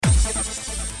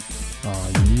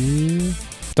Oh, yeah.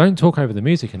 Don't talk over the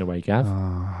music in a way, Gav.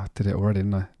 I did it already,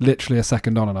 didn't I? Literally a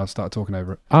second on and I've started talking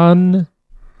over it.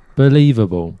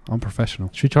 Unbelievable. I'm professional.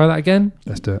 Should we try that again?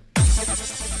 Let's do it.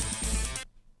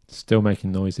 Still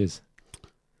making noises.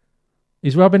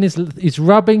 He's rubbing his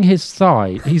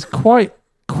thigh. He's quite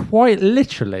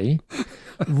literally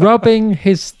rubbing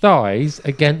his thighs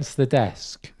against the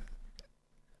desk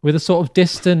with a sort of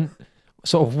distant,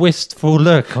 sort of wistful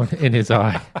look in his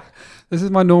eye. This is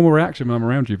my normal reaction when I'm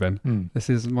around you, Ben. Mm. This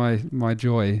is my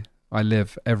joy. I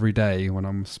live every day when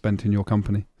I'm spent in your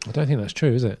company. I don't think that's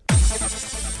true, is it?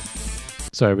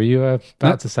 Sorry, were you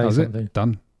about to say something?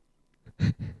 Done.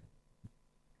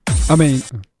 I mean...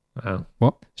 Wow.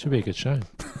 What? Should be a good show.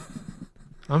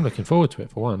 I'm looking forward to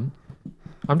it, for one.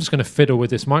 I'm just going to fiddle with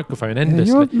this microphone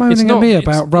endlessly. You're moaning at me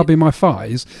about rubbing my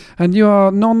thighs, and you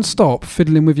are non-stop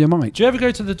fiddling with your mic. Do you ever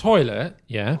go to the toilet,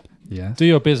 Yeah. do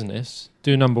your business,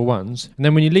 do number ones, and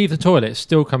then when you leave the toilet, it's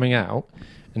still coming out,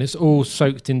 and it's all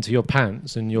soaked into your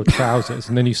pants and your trousers,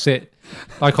 and then you sit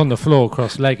like on the floor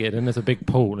cross-legged, and there's a big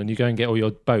pool, and you go and get all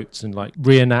your boats and like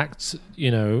reenact,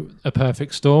 a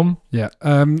perfect storm? Yeah.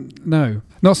 No.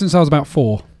 Not since I was about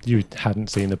 4. You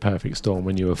hadn't seen the perfect storm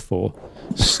when you were 4.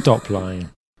 Stop lying.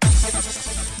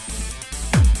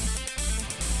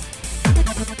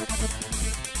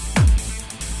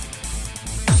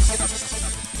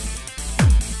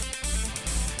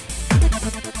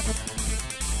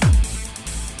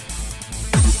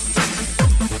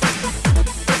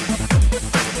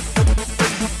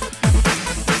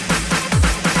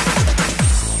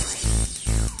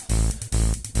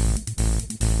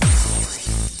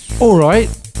 All right.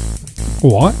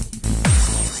 What?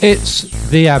 It's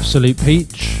the absolute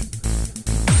peach.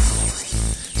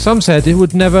 Some said it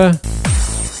would never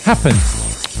happen.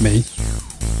 Me.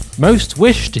 Most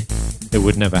wished it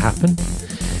would never happen.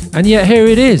 And yet here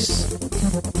it is.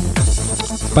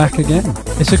 Back again.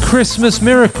 It's a Christmas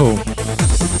miracle.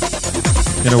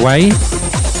 In a way.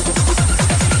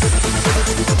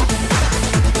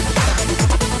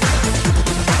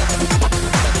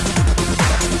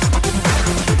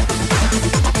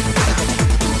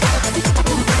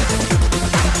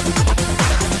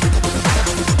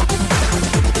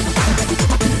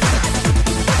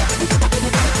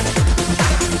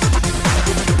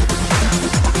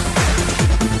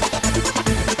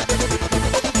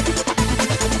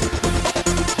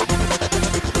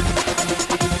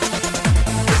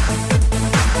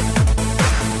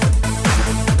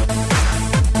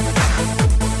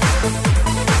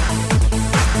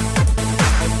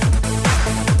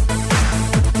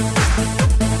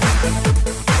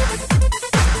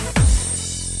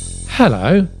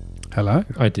 Hello. Hello.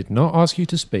 I did not ask you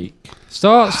to speak.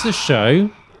 Starts the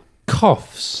show,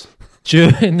 coughs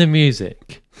during the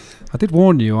music. I did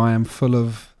warn you I am full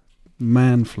of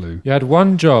man flu. You had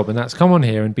one job, and that's come on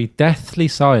here and be deathly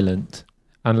silent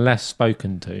unless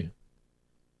spoken to.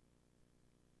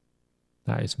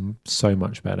 That is so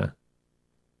much better.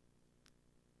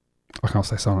 I can't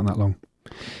stay silent that long.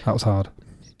 That was hard.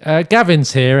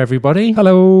 Gavin's here, everybody.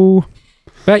 Hello.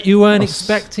 Bet you weren't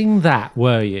expecting that,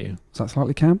 were you? Is that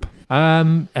slightly camp?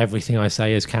 Everything I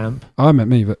say is camp. I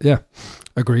meant me, but yeah.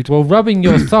 Agreed. Well, rubbing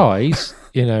your thighs,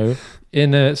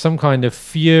 in some kind of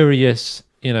furious,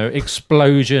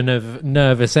 explosion of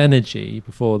nervous energy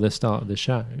before the start of the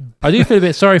show. I do feel a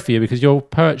bit sorry for you because you're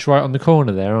perched right on the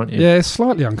corner there, aren't you? Yeah, it's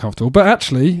slightly uncomfortable. But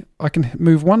actually, I can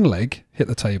move one leg, hit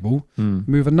the table,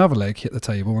 move another leg, hit the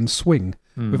table, and swing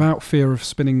without fear of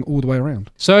spinning all the way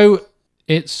around. So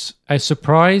it's a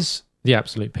surprise, the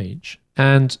absolute peach.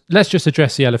 And let's just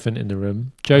address the elephant in the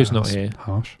room. Joe's not here.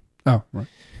 Harsh. Oh,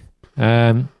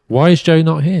 right. Why is Joe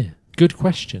not here? Good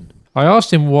question. I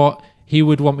asked him what he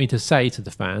would want me to say to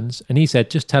the fans, and he said,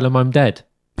 just tell them I'm dead.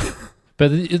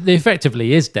 But it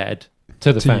effectively is dead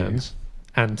to the fans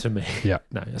and to me. Yeah.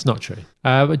 No, that's not true.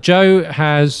 But Joe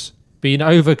has been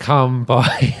overcome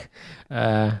by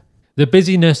the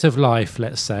busyness of life,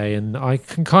 let's say, and I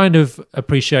can kind of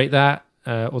appreciate that.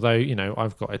 Although,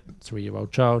 I've got a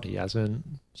 3-year-old child, he hasn't.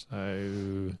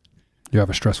 So You have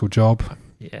a stressful job.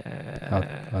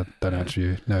 Yeah. I don't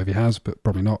actually know if he has, but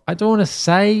probably not. I don't want to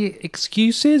say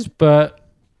excuses, but...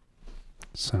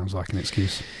 Sounds like an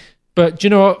excuse. But do you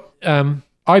know what?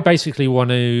 I basically want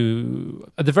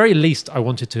to... At the very least, I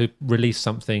wanted to release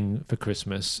something for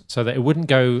Christmas so that it wouldn't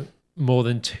go more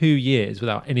than 2 years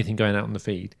without anything going out on the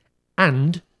feed.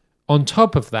 And on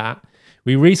top of that,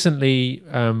 we recently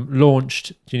launched...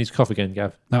 Do you need to cough again,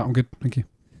 Gav? No, I'm good. Thank you.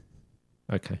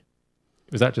 Okay.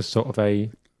 Was that just sort of a...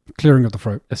 Clearing of the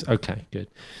throat. Okay, good.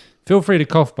 Feel free to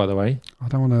cough, by the way. I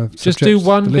don't want to... Just do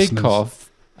one big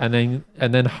cough and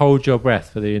then hold your breath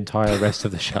for the entire rest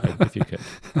of the show, if you could.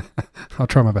 I'll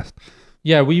try my best.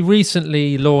 Yeah, we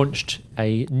recently launched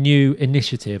a new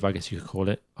initiative, I guess you could call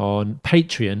it, on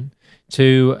Patreon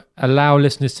to allow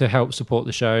listeners to help support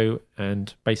the show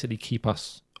and basically keep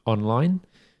us online.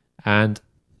 And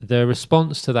the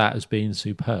response to that has been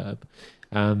superb.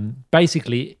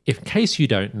 Basically, in case you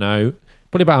don't know,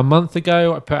 probably about a month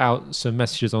ago, I put out some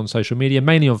messages on social media,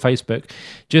 mainly on Facebook,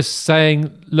 just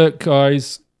saying, look,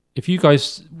 guys, if you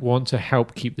guys want to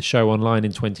help keep the show online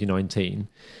in 2019,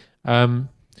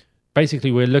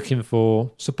 basically we're looking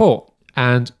for support.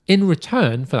 And in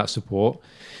return for that support,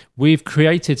 we've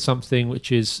created something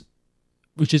which is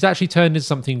actually turned into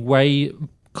something way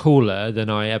cooler than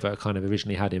I ever kind of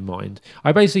originally had in mind.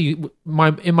 I basically,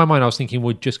 in my mind, I was thinking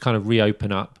we'd just kind of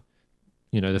reopen up,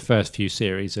 the first few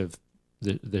series of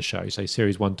the show, so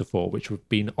series 1 to 4, which have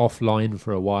been offline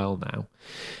for a while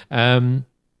now,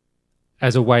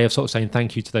 as a way of sort of saying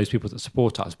thank you to those people that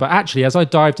support us. But actually, as I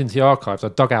dived into the archives, I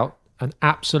dug out an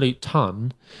absolute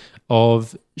ton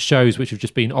of shows which have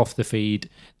just been off the feed,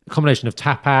 a combination of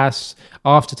tapas,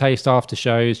 aftertaste, after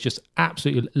shows, just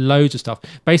absolutely loads of stuff.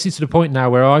 Basically to the point now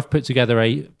where I've put together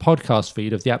a podcast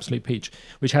feed of The Absolute Peach,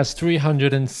 which has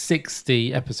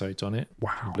 360 episodes on it.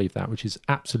 Wow. I believe that, which is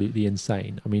absolutely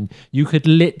insane. I mean, you could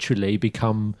literally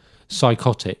become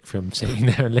psychotic from sitting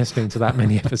there and listening to that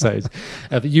many episodes.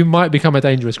 You might become a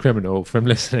dangerous criminal from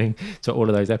listening to all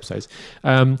of those episodes.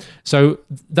 So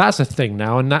that's a thing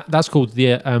now, and that's called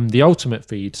the Ultimate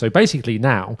Feed. So basically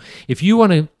now, if you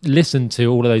want to listen to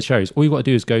all of those shows, all you've got to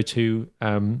do is go to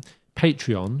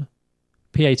Patreon,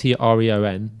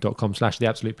 patreon.com/The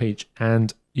Absolute Peach,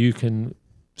 and you can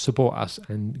support us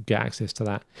and get access to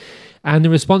that. And the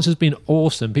response has been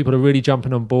awesome. People are really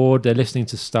jumping on board. They're listening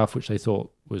to stuff which they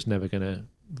thought was never going to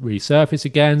resurface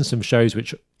again. Some shows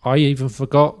which I even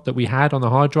forgot that we had on the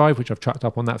hard drive, which I've chucked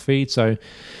up on that feed. So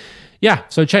yeah,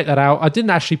 so check that out. I didn't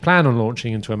actually plan on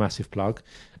launching into a massive plug.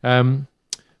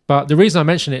 But the reason I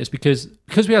mention it is because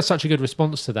we had such a good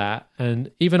response to that.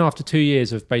 And even after 2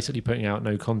 years of basically putting out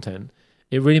no content,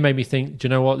 it really made me think, do you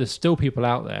know what? There's still people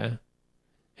out there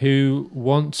who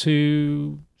want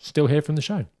to still hear from the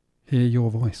show. Hear your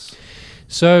voice.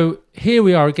 So here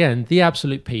we are again, The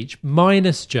Absolute Peach,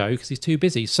 minus Joe, because he's too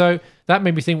busy. So that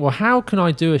made me think, well, how can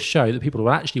I do a show that people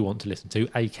will actually want to listen to,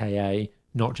 aka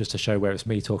not just a show where it's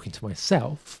me talking to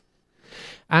myself?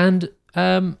 And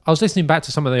I was listening back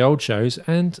to some of the old shows,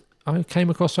 and I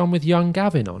came across one with young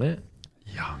Gavin on it.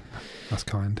 Young. That's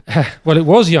kind. Well, it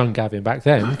was young Gavin back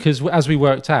then, because as we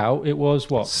worked out, it was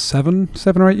what? 7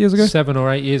 or 8 years ago? 7 or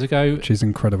 8 years ago. Which is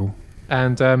incredible.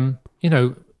 And,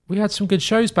 we had some good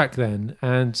shows back then,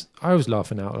 and I was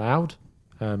laughing out loud.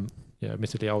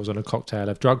 Admittedly, I was on a cocktail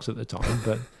of drugs at the time,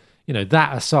 but,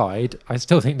 that aside, I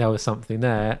still think there was something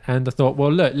there. And I thought, well,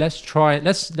 look, let's try it.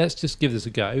 Let's just give this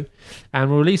a go. And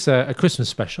we'll release a Christmas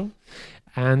special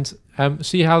and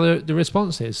see how the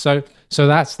response is. So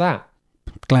that's that.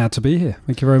 Glad to be here.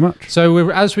 Thank you very much. So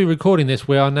as we're recording this,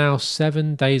 we are now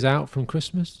 7 days out from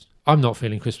Christmas. I'm not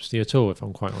feeling Christmassy at all, if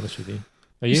I'm quite honest with you.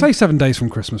 Are you? You say 7 days from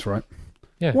Christmas, right?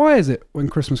 Yeah. Why is it when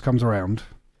Christmas comes around,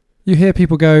 you hear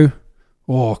people go,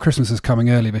 oh, Christmas is coming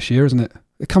early this year, isn't it?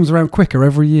 It comes around quicker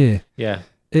every year. Yeah.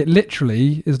 It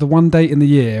literally is the one date in the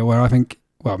year where I think,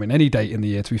 any date in the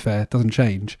year, to be fair, doesn't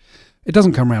change. It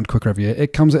doesn't come around quicker every year.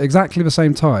 It comes at exactly the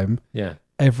same time. Yeah.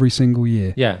 Every single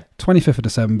year. Yeah. 25th of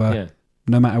December. Yeah.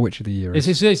 No matter which of the year it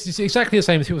is. It's exactly the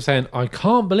same as people saying, I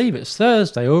can't believe it's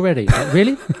Thursday already. Like,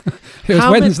 really? It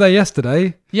was Wednesday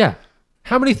yesterday. Yeah.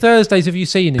 How many Thursdays have you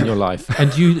seen in your life?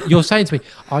 And you're saying to me,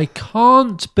 I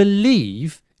can't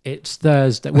believe it's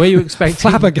Thursday. Were you expecting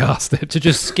flabbergasted to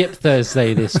just skip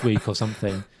Thursday this week or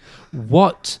something?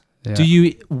 What do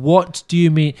you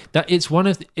mean? That it's one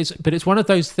of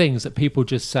those things that people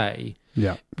just say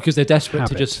because they're desperate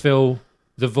to just fill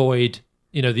the void,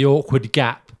 the awkward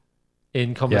gap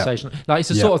in conversation. Like it's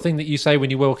the sort of thing that you say when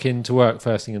you walk into work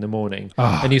first thing in the morning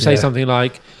and you say something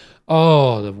like,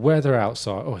 oh, the weather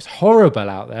outside. Oh, it's horrible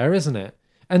out there, isn't it?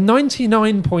 And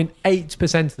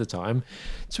 99.8% of the time,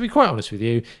 to be quite honest with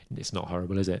you, it's not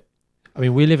horrible, is it? I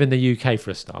mean, we live in the UK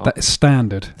for a start. That is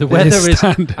standard. The weather is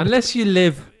standard. Unless you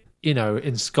live,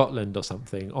 in Scotland or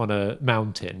something on a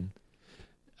mountain,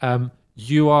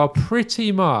 you are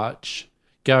pretty much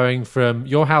going from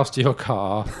your house to your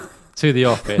car to the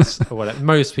office or whatever.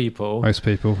 Most people,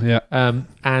 yeah.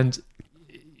 And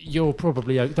you're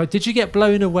probably like, did you get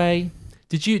blown away?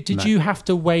 Did you have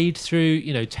to wade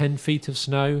through 10 feet of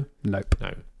snow? Nope.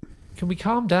 No. Can we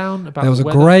calm down about there was the a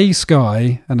weather? grey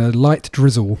sky and a light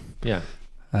drizzle. Yeah.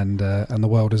 and the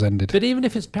world has ended. But even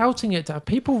if it's pelting it down,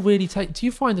 people really take... Do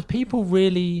you find that people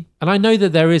really... And I know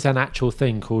that there is an actual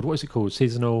thing called... What is it called?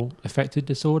 Seasonal affective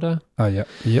disorder? Oh, yeah.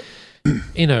 Yep.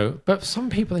 You know, but some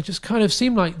people, they just kind of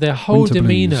seem like their whole Winter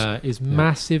demeanor blues. is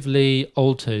massively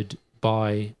altered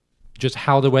by just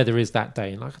how the weather is that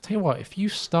day. And like, I tell you what, if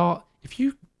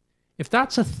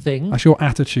that's a thing... That's your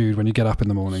attitude when you get up in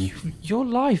the morning. Your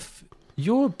life,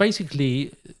 you're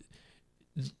basically...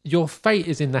 Your fate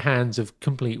is in the hands of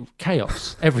complete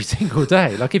chaos every single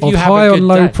day. Like if you have high a good on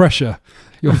low day, pressure.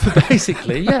 You're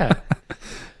basically, yeah.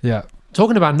 Yeah.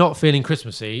 Talking about not feeling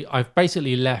Christmassy, I've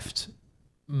basically left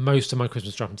most of my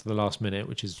Christmas shopping to the last minute,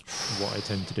 which is what I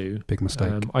tend to do. Big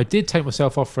mistake. I did take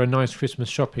myself off for a nice Christmas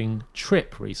shopping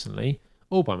trip recently,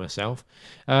 all by myself,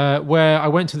 where I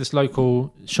went to this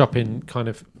local shopping kind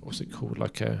of, what's it called?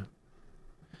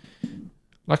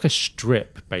 Like a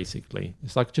strip, basically.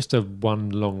 It's like just a one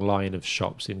long line of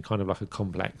shops in kind of like a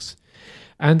complex.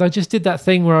 And I just did that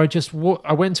thing where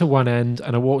I went to one end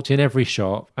and I walked in every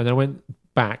shop, and then I went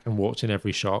back and walked in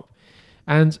every shop.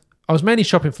 And I was mainly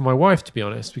shopping for my wife, to be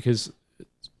honest, because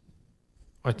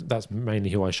that's mainly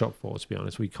who I shop for, to be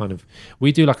honest.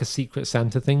 We do like a secret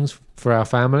Santa things for our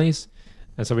families.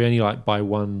 And so we only like buy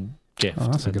one gift. Oh,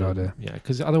 that's a good idea. Yeah,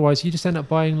 because otherwise you just end up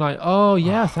buying like, oh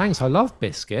yeah, thanks, I love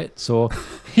biscuits. Or,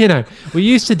 you know, we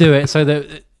used to do it so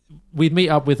that we'd meet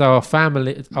up with our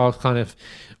family, our kind of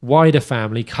wider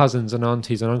family, cousins and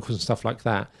aunties and uncles and stuff like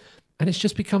that. And it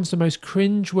just becomes the most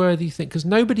cringe-worthy thing because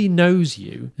nobody knows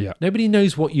you. Yeah. Nobody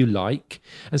knows what you like.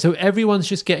 And so everyone's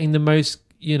just getting the most,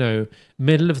 you know,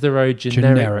 middle-of-the-road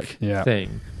generic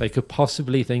thing they could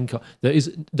possibly think of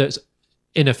that's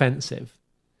inoffensive.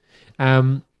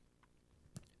 And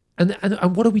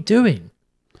what are we doing?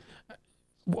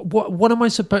 What am I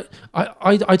supposed...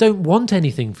 I don't want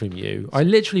anything from you. I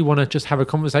literally want to just have a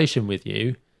conversation with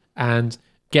you and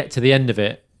get to the end of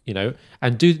it, you know,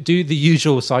 and do the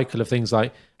usual cycle of things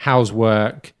like how's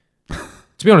work.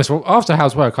 To be honest, well, after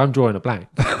how's work, I'm drawing a blank.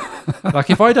 Like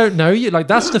if I don't know you, like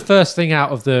that's the first thing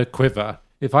out of the quiver.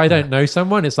 If I don't know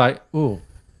someone, it's like, oh,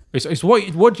 it's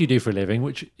what do you do for a living?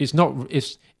 Which is not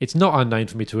it's not unknown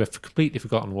for me to have completely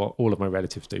forgotten what all of my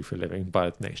relatives do for a living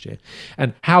by next year.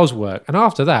 And how's work? And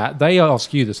after that, they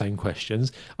ask you the same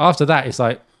questions. After that, it's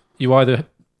like you either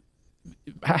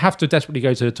have to desperately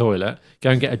go to the toilet,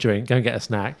 go and get a drink, go and get a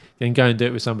snack, then go and do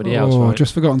it with somebody else. Oh, right?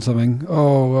 just forgotten something.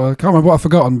 Oh, I can't remember what I've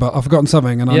forgotten, but I've forgotten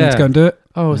something, and I need to go and do it.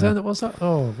 Oh, is that what's that?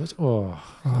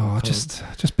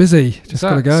 Just busy. Just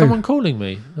gotta go. Someone calling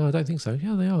me? No, I don't think so.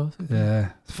 Yeah, they are.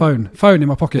 Yeah, phone in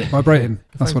my pocket, vibrating.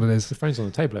 That's what it is. The phone's on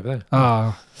the table over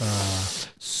there.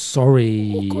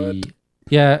 Sorry. Awkward.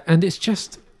 Yeah, and it's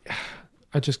just,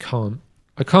 I just can't.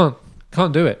 I can't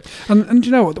do it. And do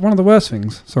you know what? One of the worst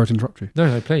things, sorry to interrupt you.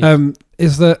 No, please.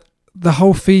 Is that the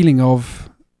whole feeling of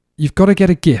you've got to get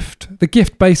a gift. The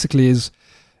gift basically is,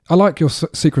 I like your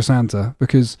Secret Santa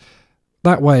because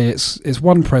that way it's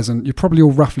one present. You're probably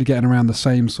all roughly getting around the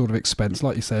same sort of expense.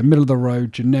 Like you say, a middle of the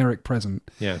road, generic present.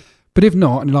 Yeah. But if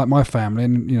not, and you're like my family,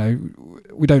 and you know,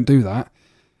 we don't do that,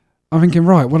 I'm thinking,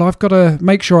 right, well, I've got to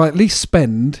make sure I at least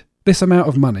spend this amount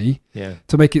of money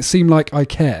to make it seem like I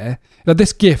care. Now,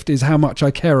 this gift is how much I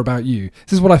care about you.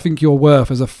 This is what I think you're worth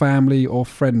as a family or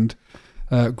friend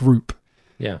group.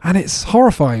 Yeah. And it's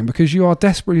horrifying because you are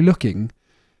desperately looking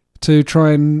to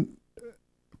try and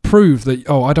prove that,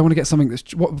 I don't want to get something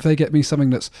that's... What if they get me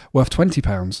something that's worth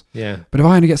 £20? Yeah. But if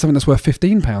I only get something that's worth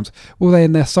 £15, will they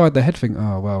in their head think,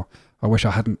 oh, well, I wish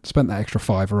I hadn't spent that extra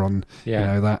 £5 on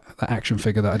that action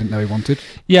figure that I didn't know he wanted.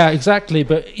 Yeah, exactly.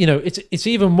 But you know, it's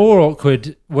even more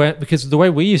awkward because the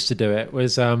way we used to do it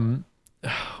was, oh man,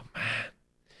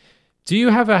 do you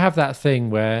ever have that thing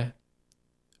where,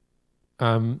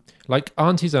 like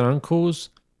aunties and uncles,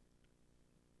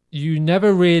 you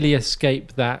never really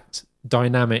escape that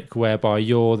dynamic whereby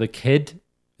you're the kid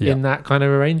in that kind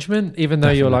of arrangement, even though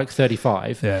you're like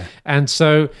 35. Yeah, and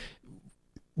so.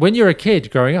 When you're a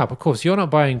kid growing up, of course, you're not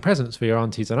buying presents for your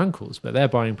aunties and uncles, but they're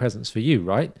buying presents for you,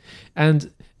 right? And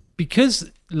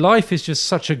because life is just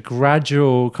such a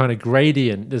gradual kind of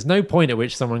gradient, there's no point at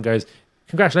which someone goes,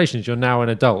 congratulations, you're now an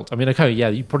adult. I mean, okay, yeah,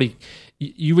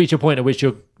 you reach a point at which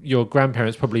your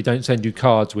grandparents probably don't send you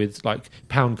cards with like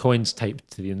pound coins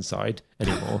taped to the inside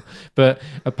anymore. But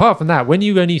apart from that, when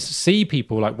you only see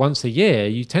people like once a year,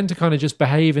 you tend to kind of just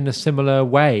behave in a similar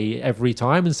way every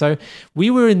time. And so we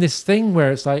were in this thing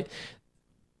where it's like,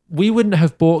 we wouldn't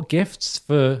have bought gifts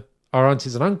for our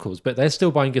aunties and uncles, but they're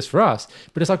still buying gifts for us.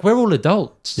 But it's like, we're all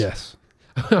adults. Yes.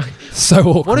 So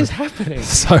awkward. What is happening?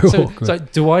 So awkward. It's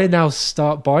like, do I now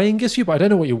start buying gifts for you? But I don't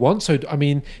know what you want. So, I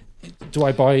mean, do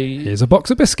I buy... Here's a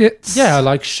box of biscuits. Yeah,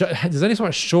 like, there's only so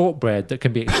much shortbread that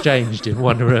can be exchanged in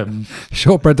one room.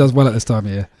 Shortbread does well at this time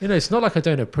of year. You know, it's not like I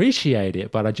don't appreciate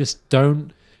it, but I just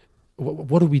don't...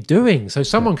 What are we doing? So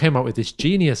someone came up with this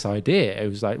genius idea. It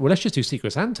was like, well, let's just do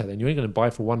Secret Santa then. You ain't going to buy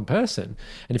for one person.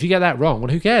 And if you get that wrong,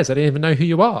 well, who cares? I don't even know who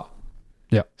you are.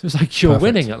 Yeah. So it's like you're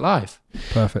winning at life.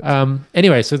 Perfect.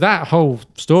 Anyway, so that whole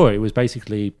story was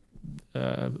basically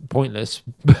pointless,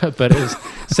 but it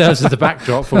serves as the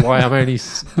backdrop for why I'm only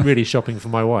really shopping for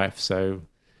my wife. So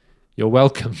you're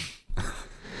welcome.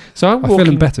 So I'm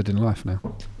feeling better in life now.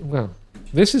 Well,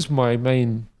 this is my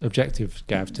main objective,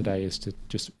 Gav, today, is to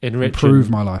just improve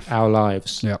my life, our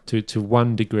lives to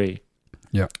one degree.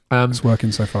 Yeah, it's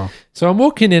working so far. So I'm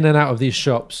walking in and out of these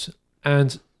shops,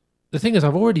 and the thing is,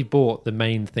 I've already bought the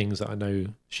main things that I know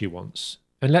she wants.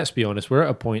 And let's be honest, we're at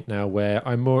a point now where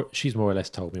she's more or less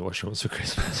told me what she wants for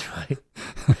Christmas, right?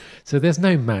 So there's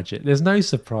no magic, there's no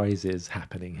surprises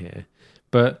happening here.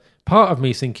 But part of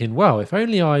me thinking, well, if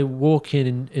only I walk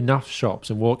in enough shops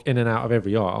and walk in and out of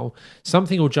every aisle,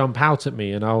 something will jump out at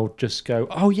me and I'll just go,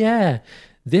 oh yeah,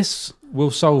 this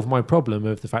will solve my problem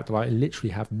of the fact that I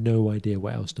literally have no idea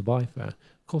what else to buy for her.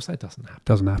 Of course, that doesn't happen.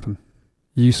 Doesn't happen.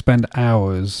 You spend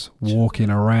hours walking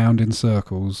around in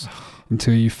circles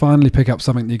until you finally pick up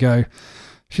something and you go,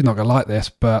 she's not going to like this,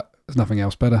 but there's nothing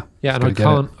else better. Yeah,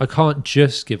 and I can't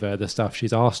just give her the stuff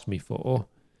she's asked me for.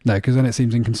 No, because then it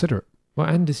seems inconsiderate. Well,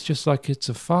 and it's just like it's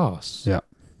a farce. Yeah.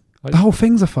 Like, the whole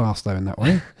thing's a farce, though, in that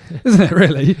way, isn't it?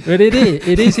 Really? But it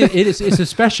is. It's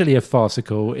especially a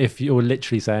farcical if you're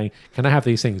literally saying, "Can I have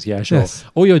these things?" Yeah, sure. Yes.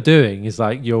 All you're doing is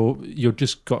like you're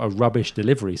just got a rubbish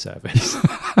delivery service.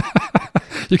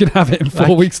 You can have it in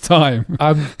 4 weeks' time.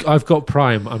 I've got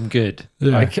Prime. I'm good.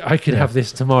 Yeah. I can have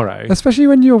this tomorrow. Especially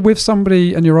when you're with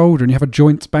somebody and you're older and you have a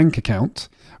joint bank account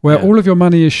where all of your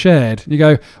money is shared. You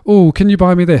go, oh, can you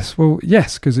buy me this? Well,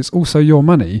 yes, because it's also your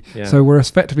money. Yeah. So we're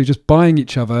effectively just buying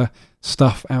each other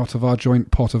stuff out of our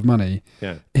joint pot of money.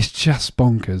 Yeah. It's just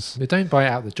bonkers. They don't buy it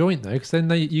out the joint, though, because then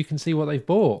you can see what they've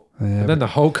bought. Yeah, and then the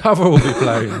whole cover will be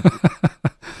blown.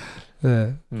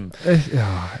 Yeah.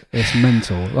 It's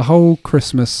mental. The whole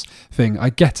Christmas thing, I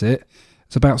get it.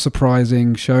 It's about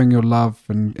surprising, showing your love,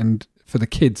 and for the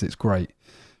kids, it's great.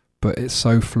 But it's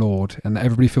so flawed, and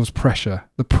everybody feels pressure.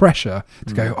 The pressure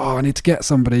to go, oh, I need to get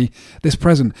somebody this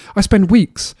present. I spend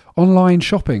weeks online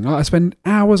shopping. I spend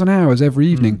hours and hours every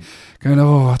evening going,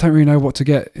 oh, I don't really know what to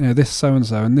get. You know, this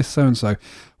so-and-so and this so-and-so.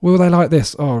 Will they like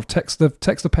this? Oh, text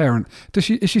the parent.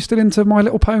 Is she still into My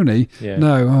Little Pony? Yeah.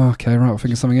 No. Oh, okay, right. I'll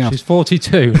think of something else. She's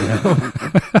 42 now.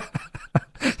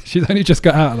 She's only just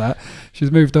got out of that.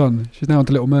 She's moved on. She's now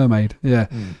into Little Mermaid. Yeah.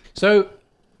 So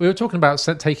we were talking about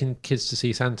taking kids to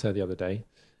see Santa the other day.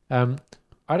 I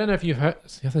don't know if you heard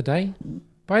the other day.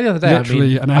 By the other day,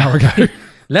 literally an hour ago.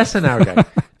 Less than an hour ago.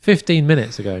 15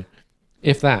 minutes ago,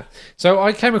 if that. So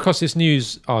I came across this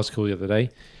news article the other day.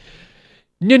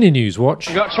 News Watch.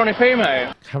 You got 20p,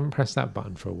 mate? Haven't pressed that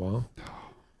button for a while.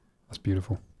 That's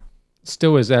beautiful.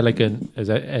 Still as elegant as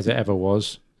it ever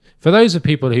was. For those of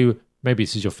people who, maybe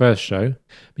this is your first show,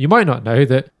 you might not know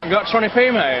that... You got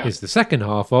 20p, mate? ...is the second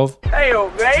half of... Hey,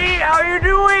 mate, how you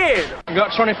doing? You got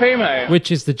 20p, mate?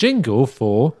 Which is the jingle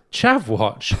for Chav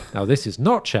Watch. Now, this is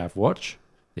not Chav Watch.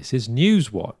 This is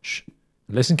News Watch.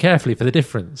 Listen carefully for the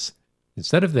difference.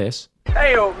 Instead of this...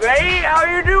 Hey, mate, how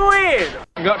you doing?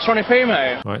 You got 20p,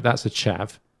 mate? Right, that's a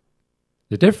chav.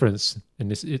 The difference,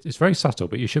 and it's very subtle,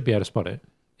 but you should be able to spot it,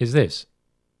 is this.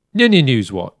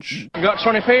 News Watch. You got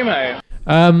 20p,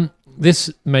 mate?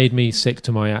 This made me sick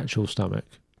to my actual stomach.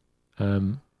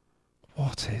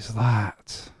 What is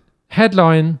that?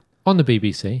 Headline on the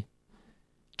BBC.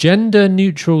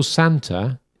 Gender-neutral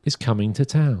Santa is coming to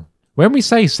town. When we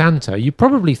say Santa, you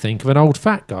probably think of an old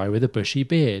fat guy with a bushy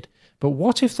beard. But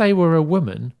what if they were a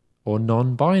woman or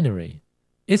non-binary?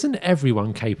 Isn't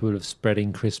everyone capable of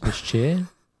spreading Christmas cheer?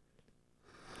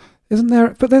 Isn't there?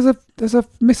 But there's a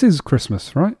Mrs.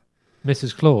 Christmas, right?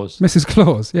 Mrs. Claus. Mrs.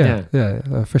 Claus, yeah,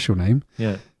 official name.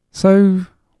 Yeah. So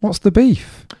what's the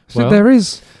beef? So there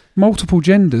is multiple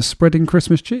genders spreading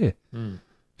Christmas cheer.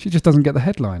 She just doesn't get the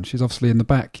headline. She's obviously in the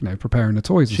back, preparing the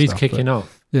toys and stuff. She's kicking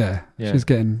off. Yeah, she's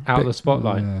getting... out of the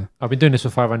spotlight. Yeah. I've been doing this for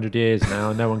 500 years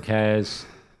now. No one cares.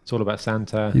 It's all about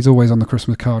Santa. He's always on the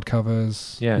Christmas card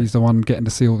covers. Yeah. He's the one getting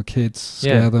to see all the kids,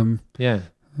 scare them. Yeah.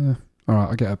 All right,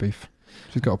 I get her beef.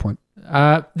 She's got a point.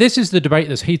 This is the debate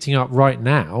that's heating up right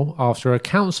now after a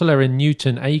councillor in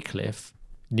Newton Aycliffe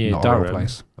near not Durham. A real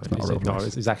place. It's not a real place.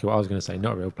 It's exactly what I was going to say.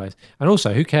 Not a real place. And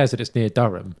also, who cares that it's near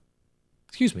Durham?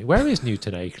 Excuse me, where is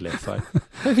Newton Aycliffe? I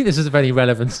don't think this is of any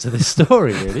relevance to this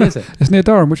story, really, is it? It's near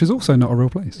Durham, which is also not a real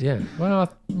place. Yeah, well,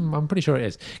 I'm pretty sure it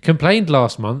is. Complained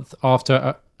last month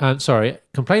about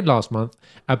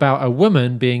a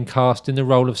woman being cast in the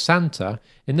role of Santa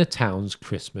in the town's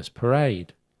Christmas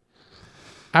parade.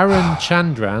 Aaron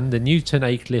Chandran, the Newton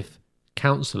Aycliffe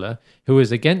councillor, who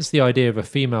is against the idea of a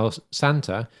female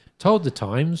Santa, told The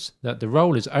Times that the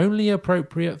role is only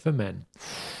appropriate for men.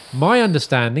 My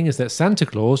understanding is that Santa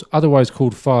Claus, otherwise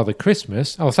called Father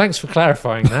Christmas, thanks for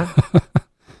clarifying that,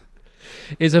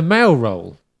 is a male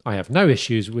role. I have no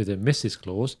issues with a Mrs.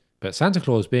 Claus, but Santa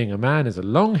Claus being a man is a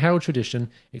long-held tradition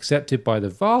accepted by the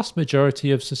vast majority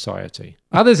of society.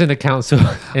 Others in the council...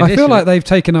 I feel like they've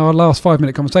taken our last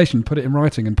 5-minute conversation, put it in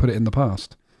writing and put it in the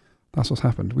past. That's what's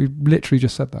happened. We literally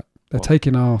just said that. They're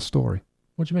taking our story.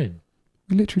 What do you mean?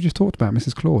 We literally just talked about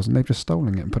Mrs. Claus and they've just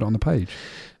stolen it and put it on the page.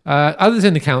 Others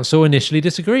in the council initially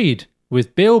disagreed,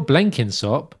 with Bill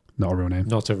Blenkinsop... Not a real name.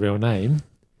 Not a real name.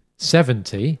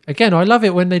 70. Again, I love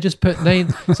it when they just put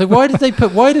names. So why does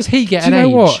he get an age? Do you know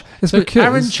what? It's so because...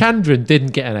 Aaron Chandran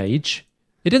didn't get an age.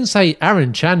 It didn't say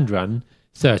Aaron Chandran,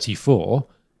 34.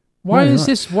 Why is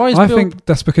this? Why is I Bill... think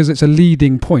that's because it's a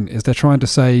leading point. Is they're trying to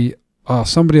say,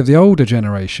 somebody of the older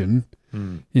generation,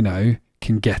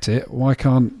 can get it. Why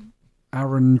can't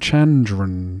Aaron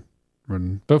Chandran?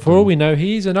 But for all we know,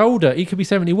 he's an older. He could be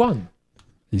 71.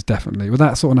 He's definitely, with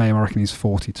that sort of name, I reckon he's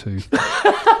 42.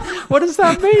 What does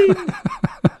that mean?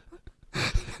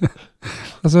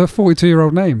 That's a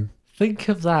 42-year-old name. Think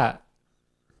of that.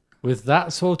 With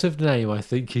that sort of name, I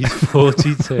think he's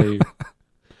 42.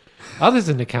 Others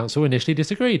in the council initially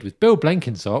disagreed, with Bill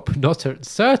Blenkinsop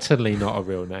certainly not a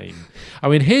real name. I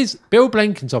mean, Bill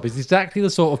Blenkinsop is exactly the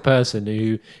sort of person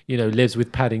who, lives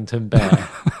with Paddington Bear.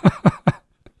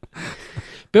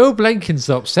 Bill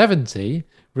Blenkinsop, 70,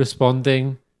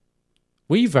 responding,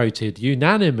 "We voted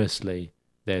unanimously.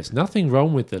 There's nothing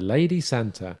wrong with the Lady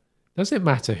Santa. Does it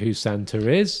matter who Santa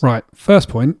is?" Right, first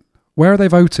point, where are they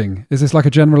voting? Is this like a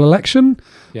general election?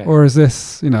 Yeah. Or is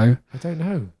this, I don't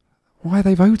know. Why are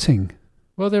they voting?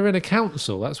 Well, they're in a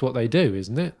council. That's what they do,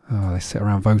 isn't it? Oh, they sit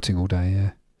around voting all day,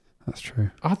 yeah. That's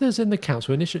true. Others in the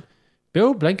council initially...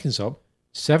 Bill Blenkinsop,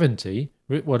 70,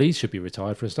 well, he should be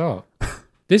retired for a start.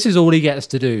 This is all he gets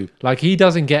to do. Like, he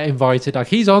doesn't get invited. Like,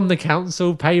 he's on the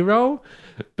council payroll,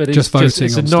 but it's just voting.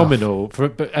 It's a nominal.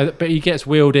 But he gets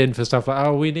wheeled in for stuff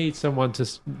like, we need someone to,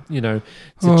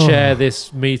 chair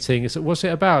this meeting. So what's it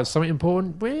about? Something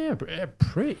important? Well, yeah,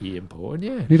 pretty important,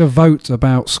 yeah. We need a vote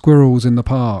about squirrels in the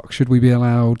park. Should we be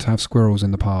allowed to have squirrels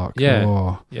in the park?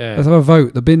 Yeah. Yeah. Let's have a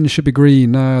vote. The bins should be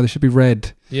green. No, they should be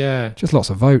red. Yeah. Just lots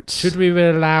of votes. Should we be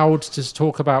allowed to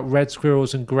talk about red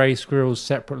squirrels and grey squirrels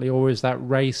separately, or is that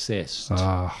racist?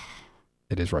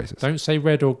 It is racist. Don't say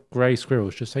red or grey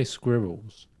squirrels, just say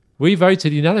squirrels. We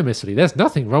voted unanimously. There's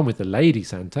nothing wrong with the Lady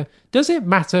Santa. Does it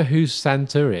matter who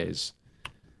Santa is?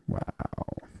 Wow.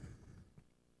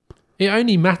 It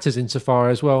only matters insofar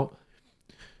as, well,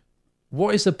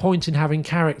 what is the point in having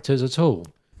characters at all?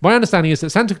 My understanding is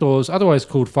that Santa Claus, otherwise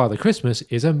called Father Christmas,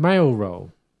 is a male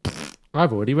role.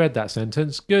 I've already read that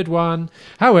sentence. Good one.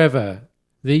 However,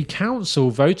 the council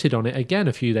voted on it again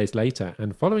a few days later,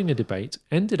 and following a debate,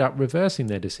 ended up reversing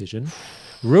their decision,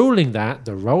 ruling that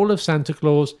the role of Santa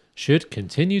Claus should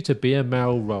continue to be a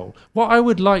male role. What I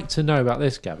would like to know about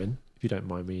this, Gavin, if you don't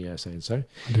mind me saying so,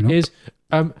 is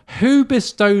who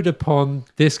bestowed upon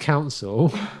this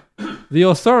council the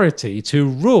authority to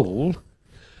rule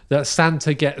that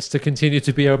Santa gets to continue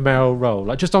to be a male role,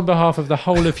 like just on behalf of the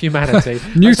whole of humanity.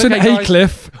 Newton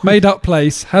Aycliffe, made up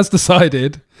place, has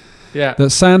decided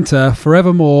that Santa,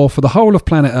 forevermore, for the whole of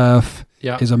planet Earth,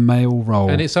 is a male role.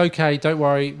 And it's okay, don't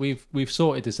worry, we've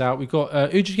sorted this out. We've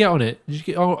got, who did you get on it? Did you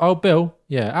get old Bill?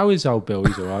 Yeah, how is old Bill?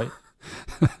 He's all right.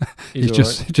 He's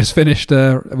just finished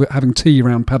having tea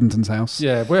around Paddington's house.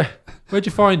 Yeah, where'd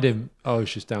you find him? Oh,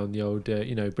 it's just down the old,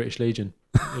 British Legion.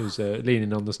 He was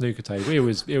leaning on the snooker table. He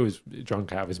was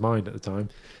drunk out of his mind at the time.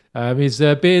 His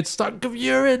beard stunk of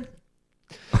urine,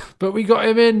 but we got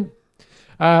him in.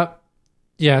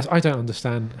 Yes, I don't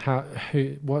understand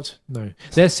what. No,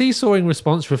 their seesawing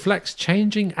response reflects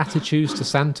changing attitudes to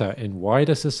Santa in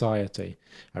wider society.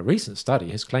 A recent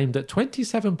study has claimed that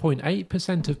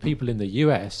 27.8% of people in the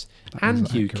US and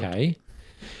UK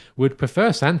would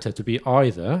prefer Santa to be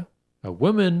either a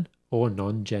woman or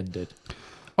non-gendered.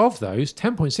 Of those,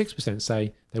 10.6%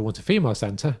 say they want a female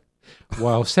Santa,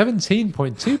 while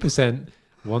 17.2%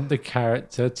 want the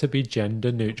character to be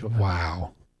gender neutral.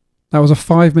 Wow. That was a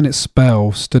 5-minute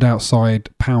spell stood outside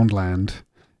Poundland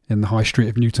in the high street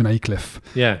of Newton Aycliffe.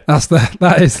 Yeah.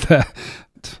 That is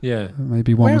night. Yeah.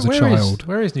 Maybe one was a child.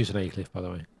 Where is Newton Aycliffe, by the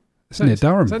way? It's near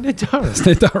Durham. Is that near Durham? It's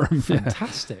near Durham.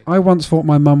 Fantastic. Yeah. I once thought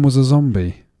my mum was a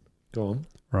zombie. Go on.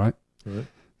 Right. Right.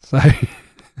 So...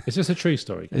 Is this a true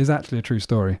story? It's actually a true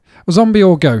story. A zombie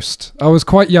or ghost. I was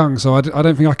quite young, so I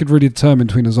don't think I could really determine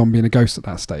between a zombie and a ghost at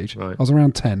that stage. Right. I was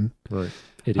around 10. Right.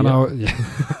 Idiot. And I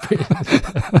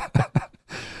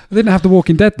didn't have The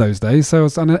Walking Dead those days, so I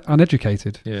was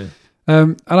uneducated. Yeah.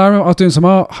 And I remember I was doing some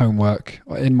art homework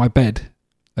in my bed,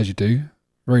 as you do,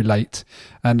 very late,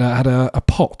 and I had a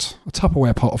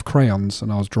Tupperware pot of crayons,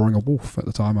 and I was drawing a wolf at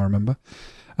the time, I remember.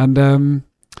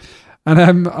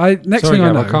 Next thing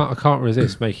I know, I can't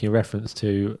resist making a reference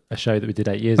to a show that we did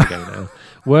 8 years ago now.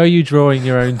 Were you drawing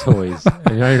your own toys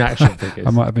and your own action figures?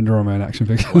 I might have been drawing my own action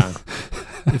figures. Wow.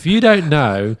 If you don't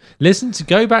know,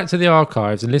 go back to the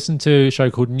archives and listen to a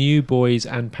show called New Boys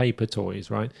and Paper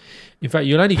Toys, right? In fact,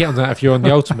 you'll only get on that if you're on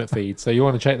the Ultimate feed, so you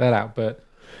want to check that out. But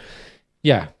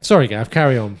yeah, sorry, Gav,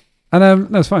 carry on. And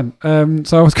no, it's fine.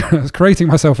 So I was creating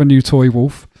myself a new toy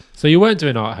wolf. So you weren't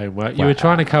doing art homework. You were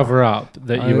trying to cover up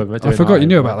that you were doing. I forgot you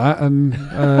knew about that, and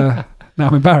now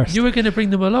I'm embarrassed. You were going to bring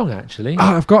them along, actually. Oh,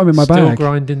 I've got them in my bag. Still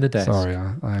grinding the desk. Sorry,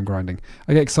 I am grinding.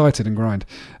 I get excited and grind.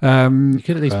 You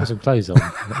could at least put some clothes on.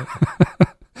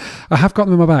 I have got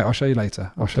them in my bag. I'll show you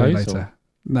later.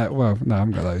 No, I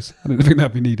haven't got those. I didn't think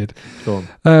that'd be needed. Go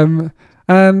on.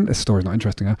 And this story's not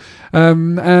interesting now.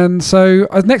 And so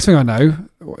next thing I know,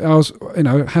 I was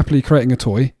happily creating a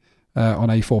toy on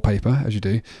A4 paper, as you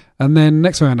do. And then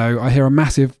next thing I know, I hear a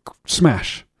massive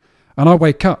smash. And I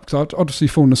wake up because I'd obviously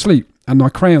fallen asleep and my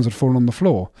crayons had fallen on the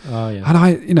floor. Oh, yeah. And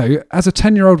I, as a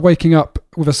 10-year-old waking up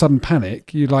with a sudden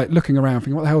panic, you're like looking around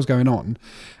thinking, what the hell's going on?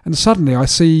 And suddenly I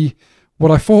see what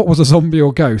I thought was a zombie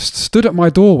or ghost stood at my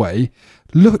doorway,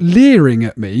 leering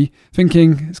at me,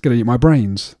 thinking, it's going to eat my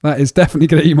brains. That is definitely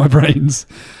going to eat my brains.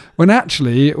 When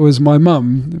actually it was my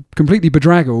mum, completely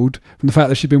bedraggled from the fact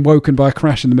that she'd been woken by a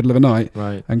crash in the middle of the night,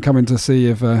 right, and coming to see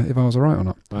if I was all right or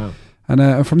not. Wow.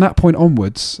 And from that point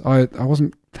onwards, I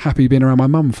wasn't happy being around my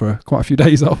mum for quite a few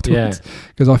days afterwards,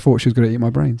 because I thought she was going to eat my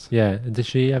brains. Yeah. And did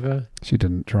she ever? She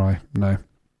didn't try. No.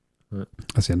 Right.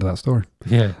 That's the end of that story.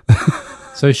 Yeah.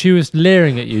 So she was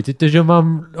leering at you. Did your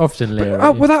mum often leer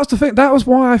at you? Well, that was the thing. That was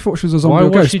why I thought she was a zombie or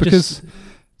ghost, because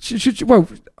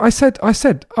I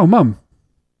said, "Oh, mum."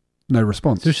 No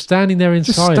response. Just standing there in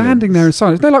silence. Standing there in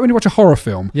silence. It's not like when you watch a horror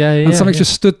film, and something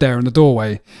just stood there in the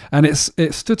doorway, and it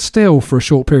stood still for a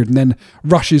short period, and then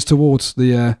rushes towards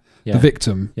the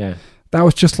victim. Yeah, that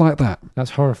was just like that.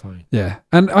 That's horrifying. Yeah,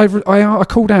 and I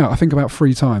called out, I think, about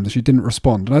 3 times, and she didn't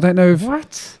respond, and I don't know if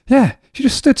what. Yeah, she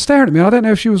just stood staring at me, and I don't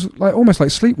know if she was almost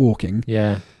like sleepwalking.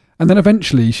 Yeah, and then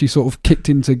eventually she sort of kicked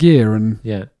into gear and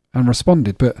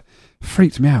responded, but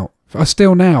freaked me out. I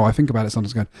think about it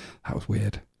sometimes, going, that was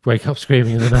weird. Wake up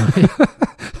screaming in the night.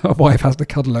 My wife has to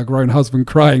cuddle her grown husband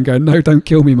crying, going, no, don't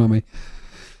kill me, mummy.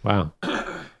 Wow.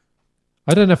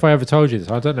 I don't know if I ever told you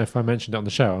this. I don't know if I mentioned it on the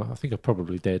show. I think I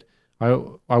probably did. I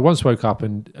once woke up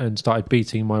and started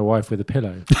beating my wife with a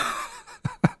pillow.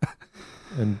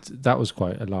 And that was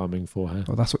quite alarming for her.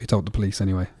 Well, that's what you told the police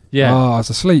anyway. Yeah. Oh, I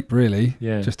was asleep, really.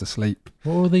 Yeah. Just asleep.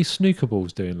 What were these snooker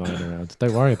balls doing lying around?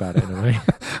 Don't worry about it in a way.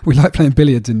 We like playing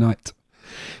billiards at night.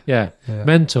 Yeah.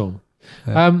 Mental.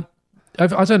 Yeah.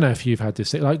 I don't know if you've had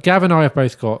this thing. Like, Gav and I have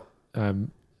both got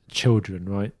children,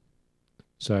 right?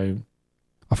 So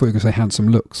I thought you were going to say handsome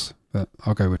looks, but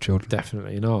I'll go with children.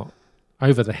 Definitely not.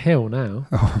 Over the hill now.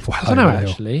 Oh, well, I don't know,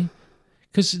 actually.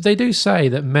 Because they do say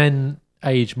that men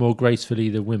age more gracefully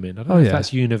than women. I don't know if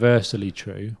that's universally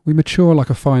true. We mature like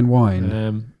a fine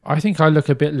wine. I think I look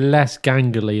a bit less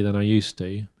gangly than I used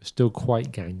to. Still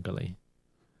quite gangly.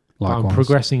 But I'm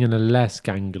progressing in a less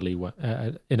gangly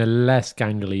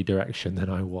direction than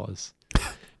I was.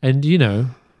 And you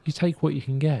take what you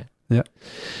can get. Yeah.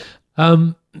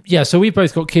 So we've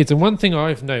both got kids, and one thing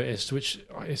I've noticed, which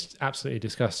absolutely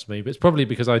disgusts me, but it's probably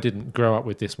because I didn't grow up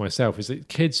with this myself, is that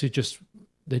kids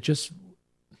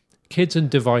kids and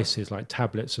devices like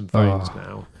tablets and phones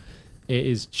now, it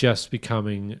is just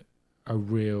becoming a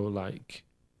real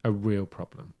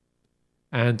problem.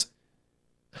 And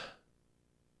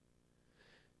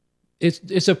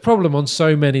it's a problem on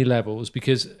so many levels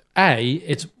because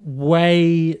it's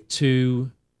way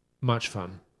too much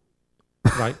fun,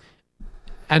 right?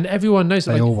 And everyone knows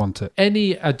that. They all want it.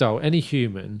 Any adult, any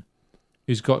human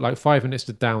who's got like 5 minutes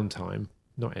to downtime,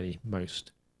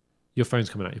 most, your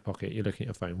phone's coming out of your pocket, you're looking at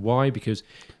your phone. Why? Because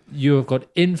you have got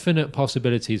infinite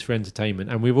possibilities for entertainment,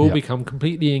 and we've all become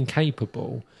completely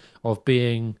incapable of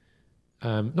being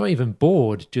not even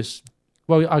bored,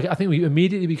 I think we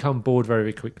immediately become bored very,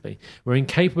 very quickly. We're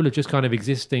incapable of just kind of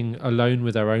existing alone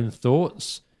with our own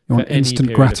thoughts You want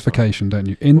instant gratification, don't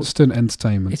you? Instant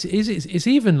entertainment. It's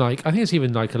even like, I think it's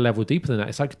even like a level deeper than that.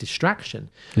 It's like a distraction.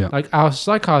 Yeah. Like our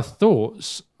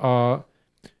thoughts are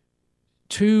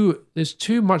there's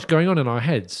too much going on in our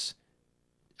heads,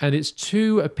 and it's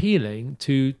too appealing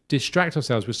to distract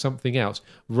ourselves with something else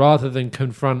rather than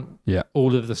confront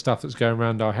all of the stuff that's going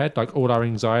around our head, like all our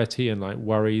anxiety and like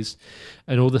worries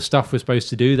and all the stuff we're supposed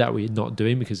to do that we're not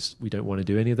doing because we don't want to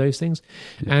do any of those things.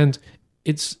 Yeah. And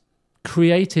it's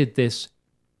created this,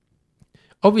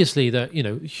 obviously, that, you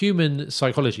know, human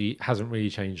psychology hasn't really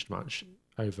changed much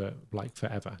over like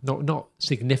forever, not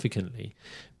significantly,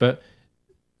 but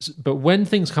when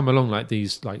things come along like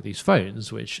these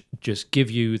phones, which just give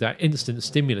you that instant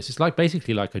stimulus, it's like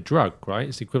basically like a drug, right?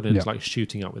 It's equivalent to like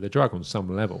shooting up with a drug on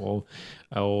some level,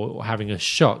 or having a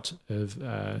shot of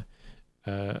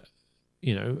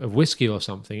of whiskey or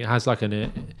something. It has like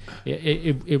it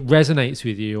resonates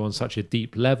with you on such a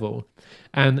deep level,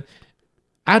 and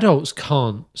adults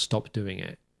can't stop doing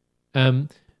it.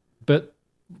 But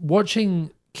watching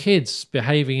kids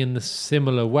behaving in the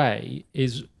similar way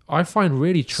is, I find,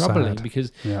 really troubling. Sad.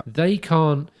 Because they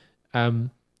can't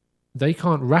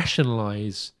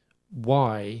rationalize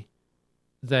why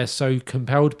they're so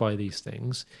compelled by these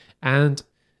things, and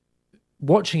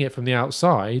watching it from the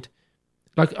outside,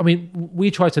 like, I mean, we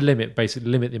try to limit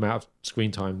the amount of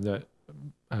screen time that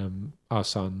our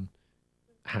son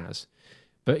has.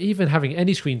 But even having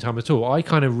any screen time at all, it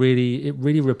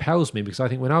really repels me, because I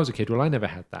think when I was a kid, well, I never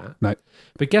had that. No.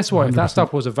 But guess what? 100%. If that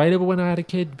stuff was available when I had a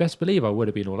kid, best believe I would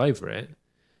have been all over it.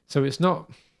 So it's not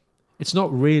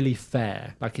really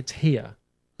fair. Like, it's here.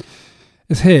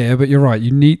 It's here, but you're right.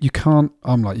 You can't.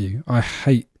 I'm like you. I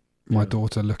hate my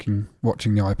daughter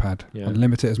watching the iPad. I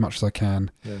limit it as much as I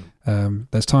can. Yeah.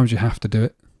 There's times you have to do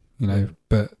it,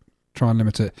 but try and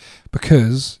limit it,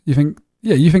 because you think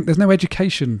there's no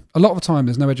education. A lot of the time,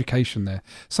 there's no education there.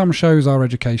 Some shows are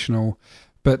educational,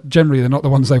 but generally they're not the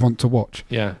ones they want to watch.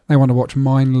 Yeah. They want to watch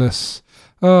mindless,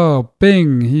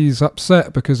 Bing, he's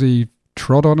upset because he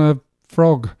trod on a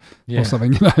frog or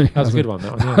something. That's a good one,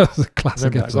 that one. Yeah. That's a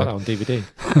classic episode. I got that on DVD.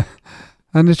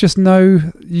 And there's just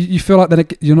you feel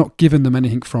like you're not giving them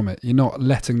anything from it. You're not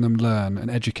letting them learn and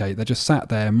educate. They're just sat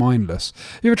there mindless.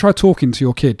 You ever try talking to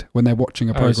your kid when they're watching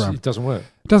a program? It doesn't work.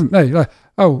 It doesn't. No, you're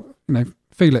like,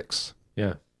 Felix.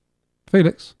 Yeah.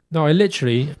 Felix. No, I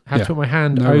literally have to put my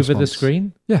hand over the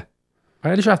screen. Yeah. I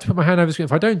literally have to put my hand over the screen.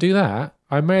 If I don't do that,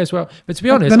 I may as well. But to be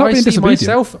honest,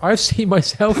 I've seen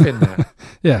myself in that.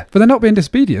 Yeah, but they're not being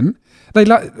disobedient. They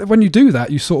when you do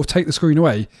that, you sort of take the screen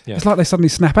away. Yeah. It's like they suddenly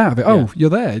snap out of it. Oh, you're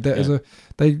there.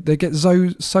 They get so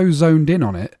zoned in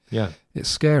on it. Yeah. It's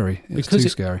scary. It's too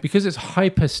scary. Because it's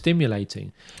hyper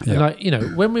stimulating. Yeah.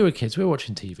 And when we were kids, we were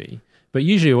watching TV. But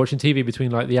usually we're watching TV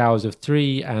between like the hours of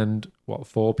 3 and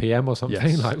 4 p.m. or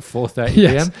something, like 4:30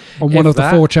 p.m. On one of the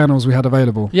 4 channels we had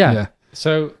available. Yeah.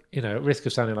 So, at risk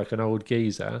of sounding like an old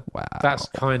geezer, that's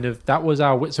that was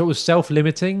so it was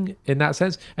self-limiting in that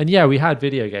sense. And we had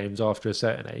video games after a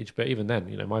certain age, but even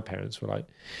then, my parents were like,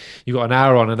 you got an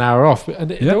hour on, an hour off. And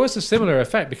there was a similar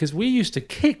effect, because we used to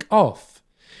kick off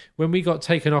when we got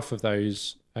taken off of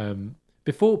those,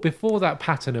 before that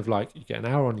pattern of like, you get an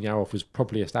hour on, the hour off was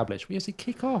properly established. We used to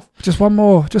kick off. Just one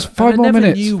more, just 5 more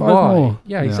minutes. Knew why. More.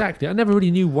 Yeah, exactly. I never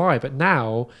really knew why, but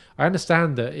now I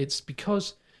understand that it's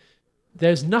because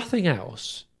there's nothing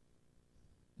else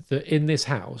that in this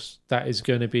house that is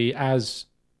going to be as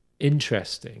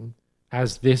interesting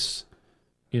as this,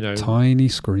 tiny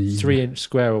screen, 3-inch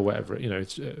square or whatever,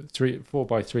 4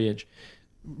 by 3 inch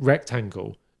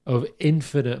rectangle of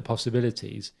infinite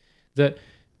possibilities. That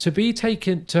to be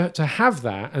taken to have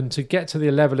that, and to get to the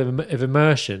level of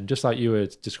immersion, just like you were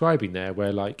describing there,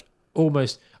 where like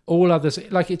almost all others,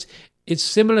 like it's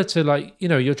similar to like,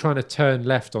 you're trying to turn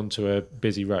left onto a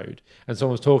busy road and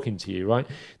someone's talking to you, right?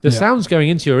 The sound's going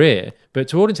into your ear, but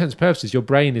to all intents and purposes, your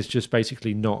brain is just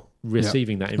basically not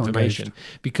receiving that information,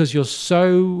 because you're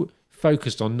so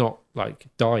focused on not like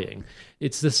dying.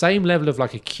 It's the same level of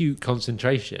like acute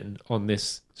concentration on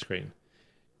this screen.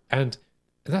 And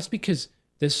that's because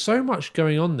there's so much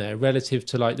going on there relative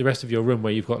to like the rest of your room,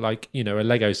 where you've got like, a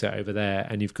Lego set over there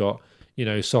and you've got,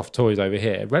 soft toys over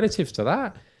here. Relative to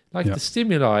that, like the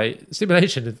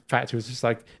stimulation factor is just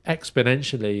like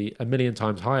exponentially 1,000,000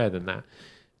 times higher than that.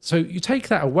 So you take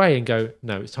that away and go,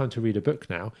 no, it's time to read a book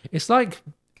now. It's like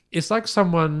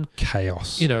someone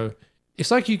chaos.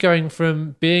 It's like you going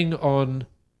from being on,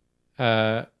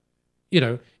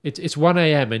 it's 1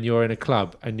 a.m. and you're in a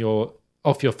club and you're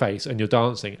off your face and you're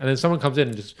dancing, and then someone comes in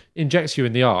and just injects you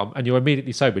in the arm and you're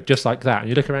immediately sober, just like that. And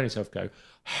you look around yourself and go,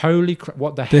 holy crap,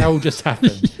 what the hell just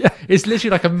happened? It's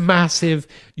literally like a massive,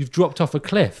 you've dropped off a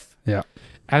cliff. Yeah.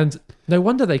 And no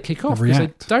wonder they kick off, because they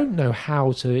React. don't know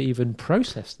how to even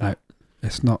process that. No,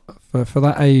 it's not. For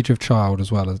that age of child,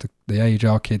 as well as the age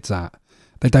our kids at,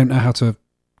 they don't know how to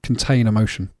contain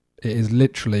emotion. It is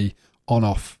literally on,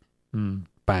 off,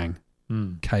 bang,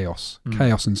 chaos.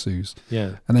 Chaos ensues.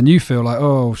 Yeah. And then you feel like,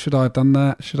 oh, should I have done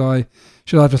that? Should I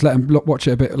just let them watch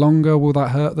it a bit longer? Will that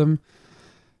hurt them?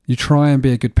 You try and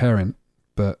be a good parent,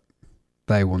 but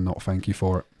they will not thank you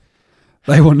for it.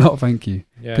 They will not thank you,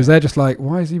 because they're just like,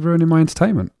 why is he ruining my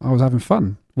entertainment? I was having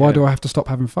fun. Why do I have to stop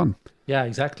having fun? Yeah,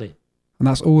 exactly. And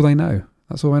that's all they know.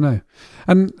 That's all I know.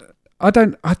 And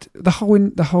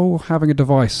the whole having a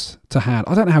device to hand.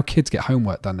 I don't know how kids get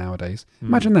homework done nowadays.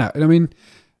 Imagine that. I mean,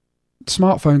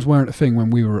 smartphones weren't a thing when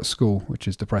we were at school, which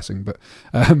is depressing. But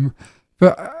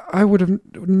I would have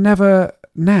never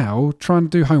now trying to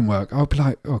do homework. I'll be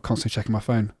like, constantly checking my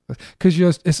phone,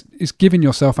 because it's giving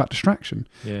yourself that distraction.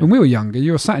 Yeah. When we were younger,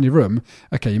 you were sat in your room.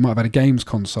 Okay, you might have had a games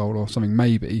console or something,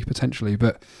 maybe potentially,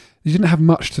 but you didn't have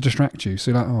much to distract you.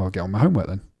 So you're like, I'll get on my homework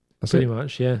then. That's Pretty it.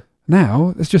 much, yeah.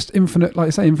 Now it's just infinite, like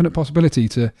I say, infinite possibility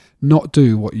to not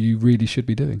do what you really should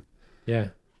be doing. Yeah,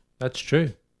 that's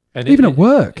true. And even at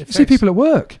work, you see people at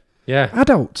work. Yeah,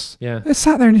 adults. Yeah, they're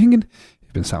sat there and you're thinking,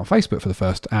 you've been sat on Facebook for the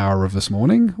first hour of this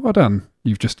morning. Well done.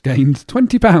 You've just gained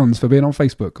 £20 for being on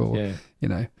Facebook, or you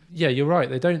know. Yeah, you're right.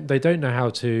 They don't know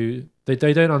how to. They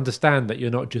don't understand that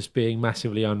you're not just being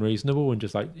massively unreasonable and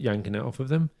just like yanking it off of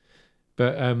them,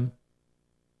 but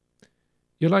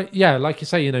you're like, like you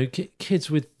say, you know,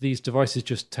 kids with these devices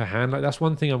just to hand, like that's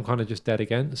one thing I'm kind of just dead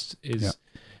against is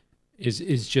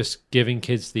just giving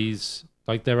kids these,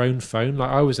 like their own phone.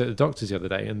 Like I was at the doctor's the other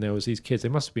day and there was these kids, they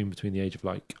must have been between the age of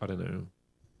like, I don't know,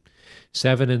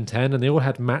 7 and 10, and they all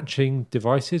had matching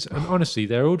devices, and honestly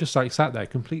they're all just like sat there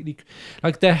completely,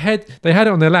 like they had it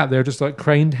on their lap, they were just like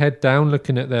craned head down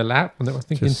looking at their lap, and they were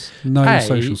thinking,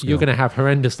 social skill. You're going to have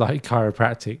horrendous like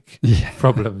chiropractic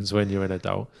problems when you're an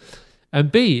adult. And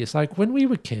B, it's like when we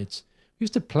were kids, we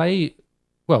used to play,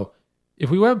 well, if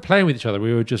we weren't playing with each other,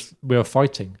 we were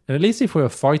fighting. And at least if we were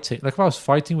fighting, like if I was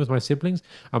fighting with my siblings,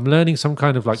 I'm learning some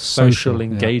kind of like social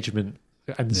engagement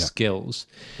and skills.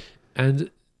 And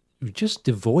we're just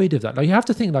devoid of that. Like you have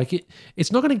to think like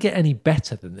it's not going to get any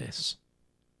better than this.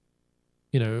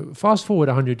 You know, fast forward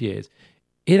 100 years,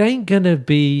 it ain't going to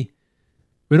be,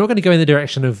 we're not going to go in the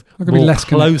direction of more less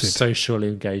close social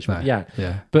engagement. No,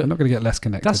 but we're not going to get less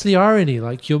connected. That's the irony.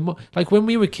 Like like when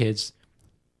we were kids,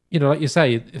 you know, like you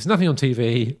say, there's nothing on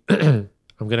TV. I'm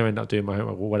going to end up doing my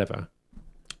homework or whatever,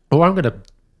 or I'm going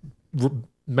to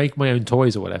make my own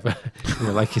toys or whatever. You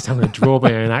know, like I'm going to draw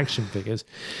my own action figures.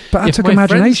 But that took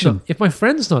imagination. If my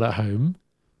friend's not at home,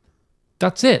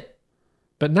 that's it.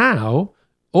 But now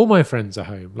all my friends are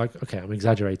home. Like, okay, I'm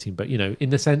exaggerating, but you know,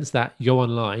 in the sense that you're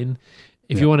online.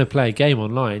 If you want to play a game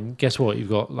online, guess what? You've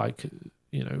got like,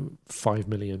 you know, 5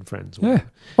 million friends. Yeah.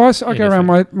 Well, I go around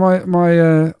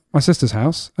my sister's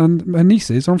house, and her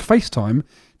nieces are on FaceTime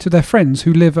to their friends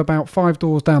who live about 5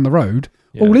 doors down the road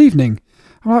all evening.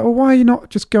 I'm like, well, why are you not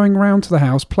just going around to the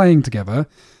house playing together?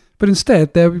 But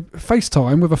instead, they're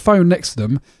FaceTime with a phone next to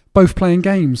them, both playing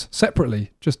games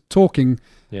separately, just talking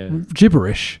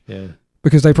gibberish. Yeah.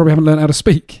 Because they probably haven't learned how to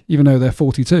speak, even though they're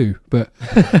 42. But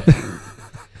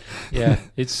the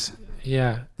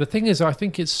thing is, I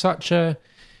think it's such an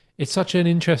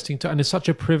interesting time, and it's such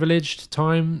a privileged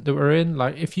time that we're in.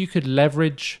 Like, if you could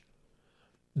leverage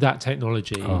that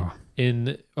technology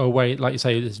in a way, like you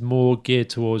say, it's more geared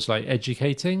towards like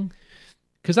educating,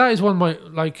 because that is one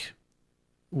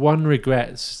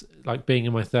regrets, like being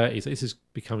in my 30s. This is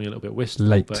becoming a little bit wistful.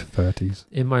 Late 30s.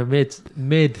 In my mid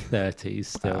 30s,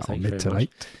 still. Thank you very much.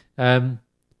 Late.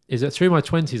 Is that through my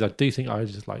 20s, I do think I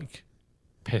just like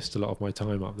pissed a lot of my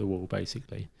time up the wall,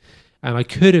 basically. And I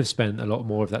could have spent a lot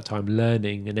more of that time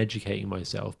learning and educating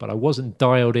myself, but I wasn't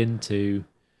dialed into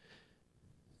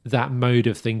that mode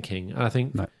of thinking. And I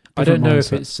think I don't know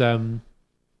if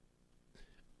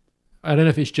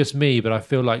it's just me, but I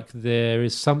feel like there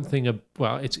is something.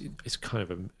 Well, it's kind of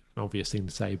an obvious thing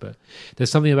to say, but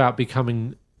there's something about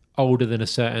becoming older than a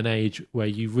certain age where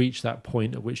you reach that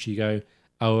point at which you go,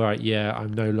 "Oh, right, yeah,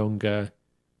 I'm no longer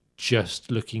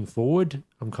just looking forward.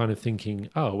 I'm kind of thinking,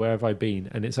 oh, where have I been?"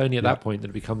 And it's only at that point that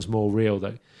it becomes more real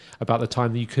about the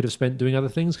time that you could have spent doing other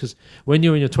things. Because when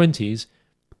you're in your 20s,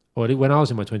 or when I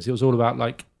was in my 20s, it was all about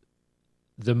like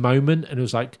the moment, and it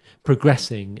was like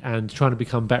progressing and trying to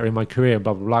become better in my career and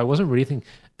blah, blah, blah. I wasn't really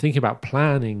thinking about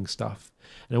planning stuff.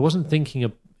 And I wasn't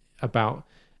thinking about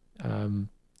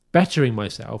bettering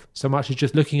myself so much as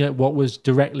just looking at what was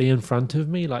directly in front of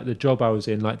me, like the job I was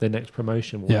in, like the next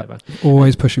promotion, whatever.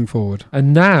 Always pushing forward.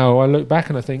 And now I look back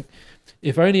and I think,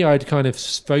 if only I'd kind of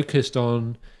focused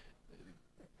on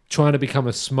trying to become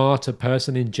a smarter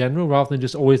person in general, rather than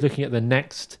just always looking at the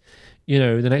next,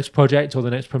 the next project or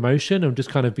the next promotion, and just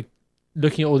kind of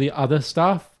looking at all the other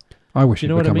stuff. I wish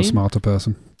you'd become a smarter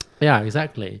person. Yeah,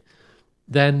 exactly.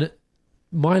 Then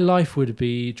my life would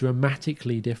be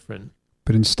dramatically different.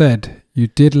 But instead, you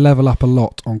did level up a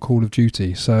lot on Call of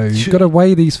Duty. So you've got to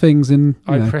weigh these things in.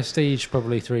 I prestige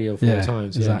probably 3 or 4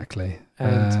 times. Exactly.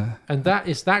 And that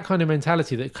is that kind of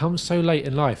mentality that comes so late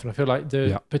in life. And I feel like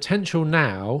the potential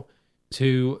now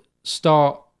to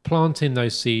start planting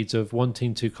those seeds of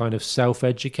wanting to kind of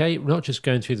self-educate, not just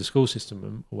going through the school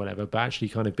system or whatever, but actually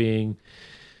kind of being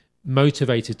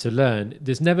motivated to learn.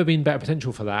 There's never been better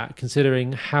potential for that,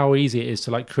 considering how easy it is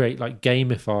to create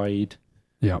gamified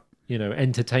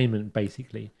entertainment,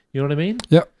 basically. You know what I mean?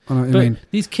 Yep, I know what you mean.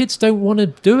 These kids don't want to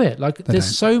do it.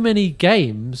 There's so many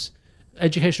games,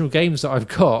 educational games that I've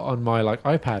got on my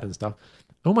iPad and stuff.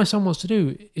 All my son wants to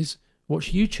do is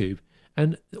watch YouTube,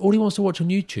 and all he wants to watch on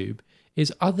YouTube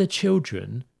is other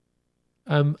children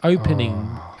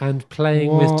opening and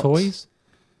playing with toys.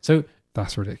 So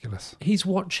that's ridiculous. He's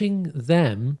watching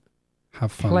them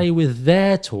have fun, play with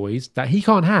their toys that he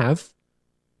can't have.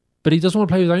 But he doesn't want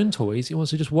to play with his own toys. He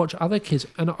wants to just watch other kids,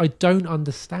 and I don't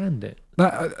understand it.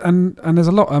 And there's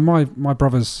a lot. My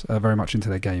brothers are very much into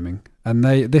their gaming, and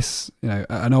at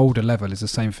an older level is the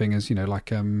same thing as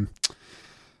I'm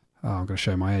going to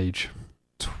show my age.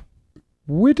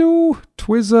 Twiddly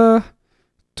Twizzer,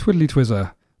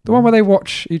 the one where they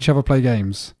watch each other play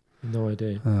games. No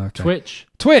idea. Okay.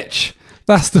 Twitch.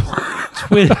 That's the one.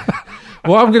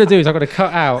 What I'm going to do is I'm going to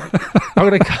cut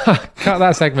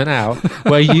that segment out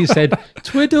where you said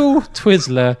Twiddle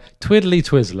Twizzler, Twiddly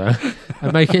Twizzler,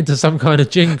 and make it into some kind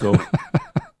of jingle.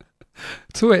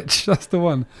 Twitch, that's the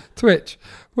one. Twitch.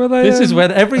 This is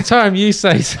when every time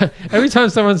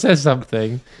someone says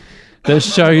something that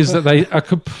shows that they are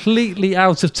completely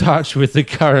out of touch with the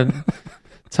current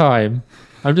time,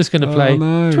 I'm just going to play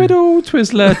Twiddle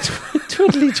Twizzler,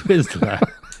 Twiddly Twizzler.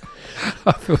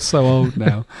 I feel so old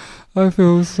now. I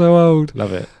feel so old.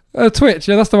 Love it. Twitch,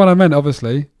 that's the one I meant,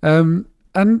 obviously. And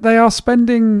they are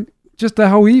spending just their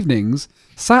whole evenings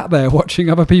sat there watching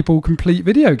other people complete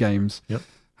video games. Yep.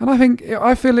 And I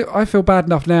feel bad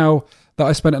enough now that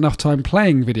I spent enough time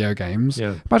playing video games.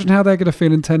 Yeah. Imagine how they're going to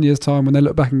feel in 10 years' time when they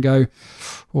look back and go,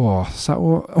 all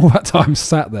that time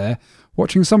sat there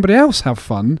watching somebody else have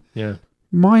fun. Yeah.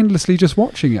 Mindlessly just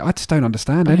watching it. I just don't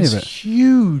understand any of it. It's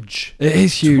huge. It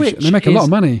is huge. Twitch and they make a lot of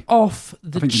money. Off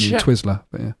the I think you mean Twizzler,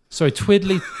 but yeah. Sorry,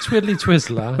 Twiddly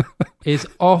Twizzler is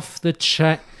off the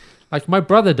check. My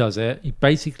brother does it. He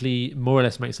basically more or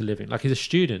less makes a living. He's a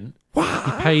student. What?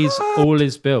 He pays all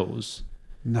his bills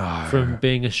No. from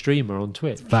being a streamer on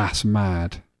Twitch. That's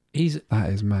mad. That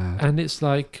is mad. And it's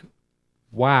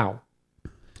wow.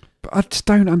 But I just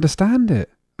don't understand it.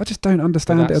 I just don't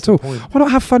understand it at all. Point. Why not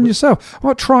have fun yourself?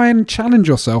 Why not try and challenge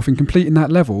yourself in completing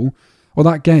that level or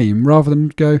that game rather than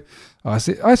go, I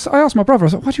asked my brother, I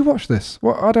was like, why do you watch this?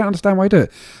 I don't understand why you do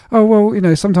it. Oh,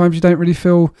 well, sometimes you don't really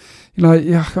feel,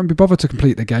 I can't be bothered to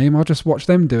complete the game. I'll just watch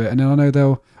them do it. And then I know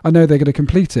they're going to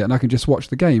complete it and I can just watch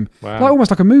the game. Wow. Almost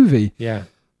like a movie. Yeah.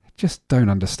 I just don't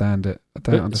understand it. I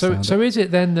don't understand it. So is it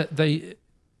then that because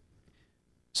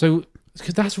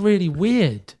that's really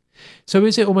weird. So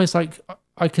is it almost like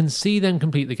I can see them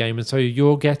complete the game, and so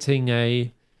you're getting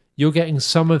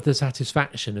some of the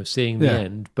satisfaction of seeing the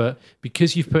end, but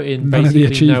because you've put in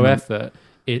basically no effort,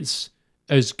 it's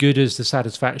as good as the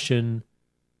satisfaction.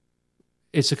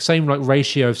 It's the same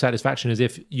ratio of satisfaction as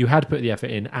if you had put the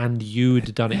effort in and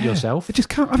you'd done it yourself. It just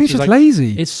can't. I mean, it's just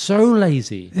lazy. It's so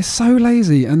lazy. It's so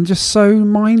lazy and just so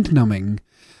mind numbing.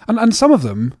 And some of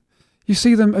them, you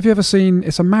see them. Have you ever seen?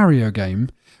 It's a Mario game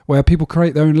where people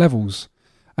create their own levels.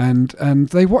 And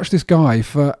they watch this guy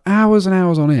for hours and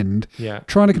hours on end,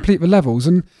 trying to complete the levels.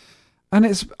 And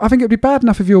it's, I think it'd be bad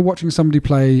enough if you're watching somebody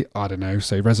play, I don't know,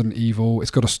 say Resident Evil. It's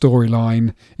got a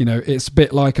storyline. It's a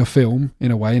bit like a film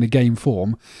in a way, in a game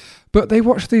form. But they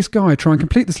watch this guy try and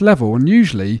complete this level, and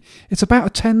usually it's about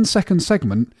a 10-second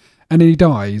segment, and then he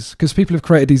dies because people have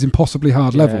created these impossibly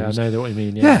hard levels. I know what you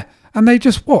mean. Yeah, and they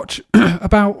just watch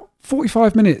about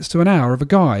 45 minutes to an hour of a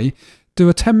guy do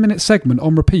a 10-minute segment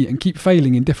on repeat and keep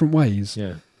failing in different ways.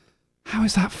 Yeah. How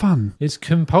is that fun? It's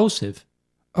compulsive.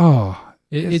 Oh.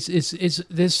 It's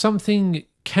there's something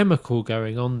chemical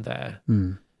going on there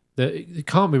that it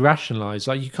can't be rationalized.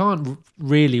 Like, you can't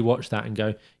really watch that and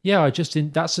go, yeah,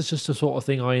 that's just the sort of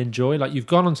thing I enjoy. Like, you've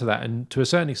gone onto that, and to a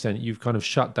certain extent, you've kind of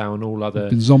shut down all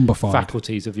other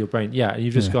faculties of your brain. Yeah, and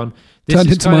you've just gone,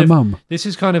 turned into my mum. This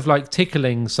is kind of like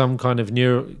tickling some kind of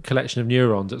collection of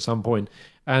neurons at some point.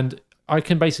 And I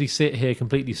can basically sit here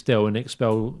completely still and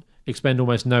expend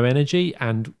almost no energy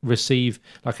and receive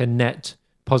like a net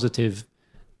positive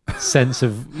sense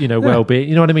of well-being.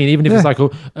 You know what I mean? Even if it's like a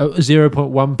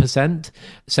 0.1%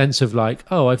 sense of like,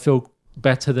 oh, I feel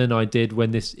better than I did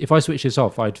when if I switch this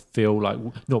off, I'd feel like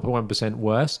 0.1%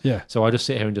 worse. Yeah. So I just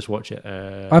sit here and just watch it.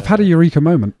 I've had a eureka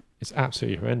moment. It's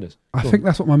absolutely horrendous. I think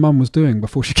that's what my mum was doing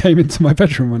before she came into my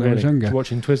bedroom when I was younger.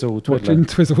 Watching Twizzle Twiddler. Watching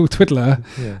Twizzle Twiddler,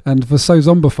 and was so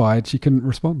zombified she couldn't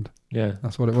respond. Yeah,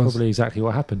 that's what it was. Probably exactly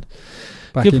what happened.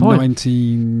 Back in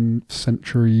 19th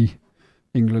century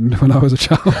England when I was a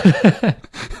child.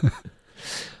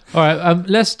 All right,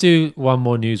 let's do one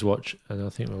more news watch, and I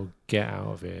think we'll get out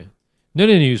of here. No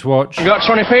news watch. You got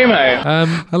 20p,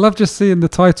 mate? I love just seeing the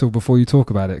title before you talk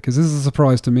about it, because this is a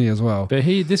surprise to me as well. But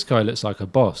this guy looks like a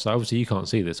boss. Obviously, you can't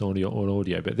see this on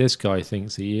audio, but this guy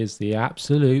thinks he is the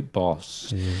absolute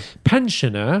boss. Yeah.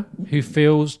 Pensioner who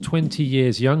feels 20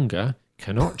 years younger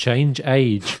cannot change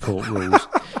age, court rules.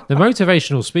 The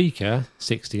motivational speaker,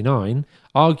 69,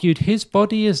 argued his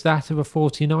body is that of a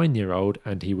 49-year-old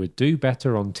and he would do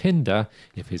better on Tinder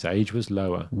if his age was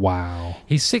lower. Wow.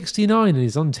 He's 69 and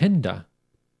he's on Tinder.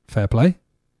 Fair play.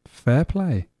 Fair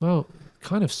play. Well,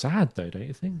 kind of sad though, don't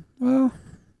you think? Well,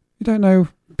 you don't know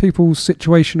people's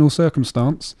situational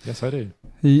circumstance. Yes, I do.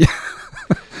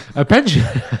 A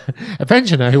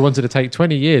pensioner who wanted to take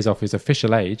 20 years off his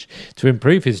official age to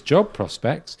improve his job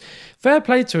prospects. Fair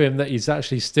play to him that he's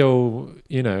actually still,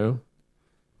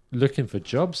 looking for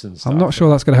jobs and stuff. I'm not sure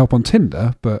that's going to help on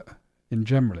Tinder, but in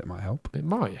general it might help. It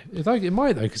might. It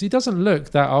might, though, because he doesn't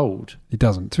look that old. He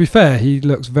doesn't. To be fair, he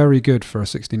looks very good for a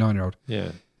 69-year-old.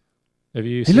 Yeah. Have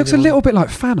you? He looks a little bit like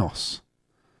Thanos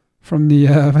from the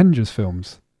Avengers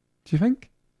films. Do you think?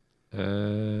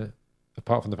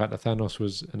 Apart from the fact that Thanos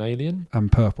was an alien? And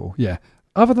purple, yeah.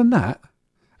 Other than that,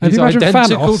 he's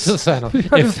identical to Thanos.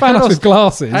 If Thanos with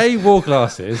glasses. A, wore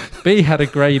glasses. B, had a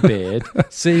grey beard.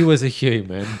 C, was a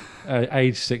human,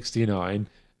 age 69.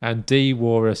 And D,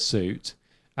 wore a suit.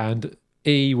 And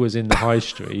E, was in the high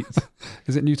street.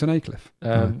 Is it Newton Aycliffe?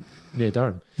 Near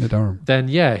Durham. Near Durham. Then,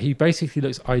 yeah, he basically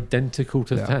looks identical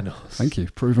to Thanos. Thank you.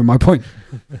 Proving my point.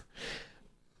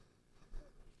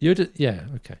 Yeah,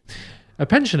 okay. A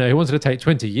pensioner who wanted to take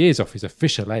 20 years off his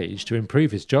official age to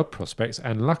improve his job prospects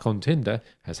and luck on Tinder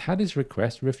has had his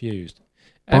request refused.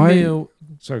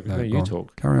 Sorry, no, you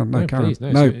talk. Carry on. No, carry please,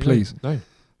 on. No, please. No.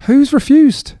 Who's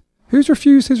refused? Who's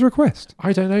refused his request?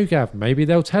 I don't know, Gav. Maybe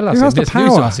they'll tell us. Who has the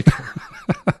power?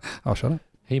 Oh, shut up.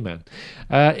 He-Man.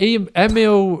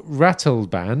 Emil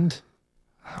Rattleband.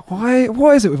 Why?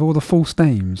 What is it with all the false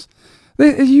names? Are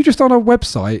you just on a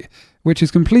website which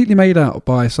is completely made out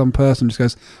by some person who just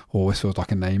goes, oh, this feels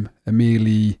like a name,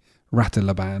 Emily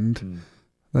Rattleband,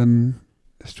 then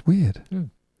it's weird.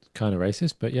 Kind of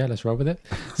racist, but yeah, let's roll with it.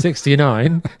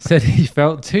 69 said he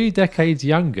felt 2 decades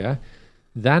younger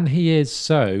than he is,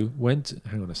 hang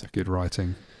on a second. Good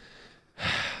writing.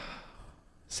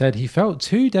 Said he felt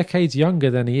 2 decades younger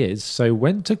than he is, so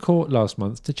went to court last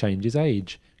month to change his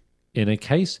age in a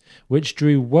case which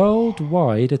drew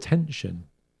worldwide attention.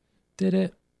 Did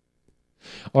it?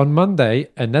 On Monday,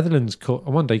 a Netherlands court...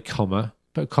 On Monday, comma.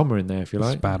 Put a comma in there if you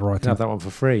like. That's bad writing. You can have that one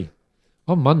for free.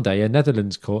 On Monday, a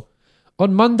Netherlands court... But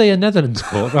I'm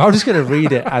just going to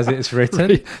read it as it's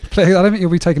written. I don't think you'll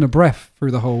be taking a breath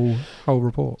through the whole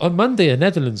report. On Monday, a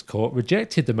Netherlands court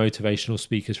rejected the motivational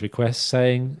speaker's request,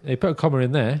 saying... They put a comma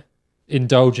in there.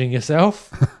 Indulging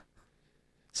yourself.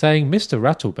 Saying Mr.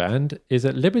 Rattleband is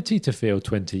at liberty to feel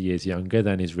 20 years younger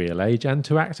than his real age and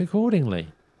to act accordingly.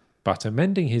 But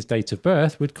amending his date of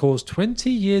birth would cause 20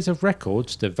 years of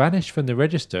records to vanish from the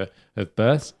register of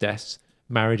births, deaths,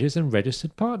 marriages and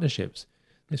registered partnerships.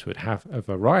 This would have a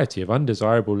variety of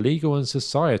undesirable legal and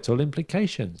societal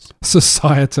implications.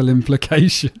 Societal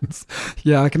implications.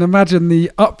 Yeah, I can imagine the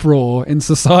uproar in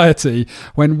society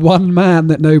when one man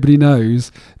that nobody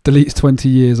knows deletes 20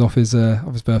 years off his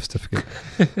birth certificate.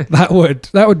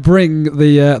 that would bring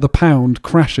the pound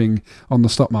crashing on the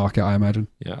stock market, I imagine.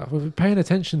 Yeah, we're paying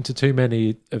attention to too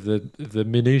many of the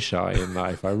minutiae in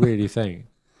life, I really think.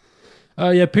 Oh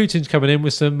yeah, Putin's coming in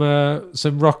with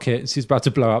some rockets. He's about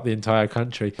to blow up the entire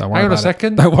country. Hang on a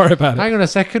second. Don't worry about it. Hang on a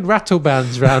second.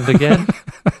 Rattleband's round again.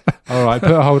 All right,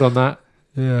 put a hold on that.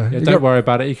 Yeah. Don't worry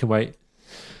about it. You can wait.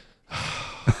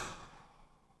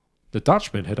 The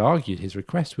Dutchman had argued his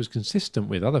request was consistent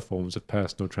with other forms of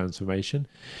personal transformation,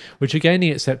 which are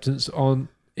gaining acceptance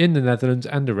in the Netherlands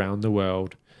and around the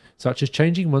world, such as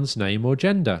changing one's name or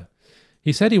gender.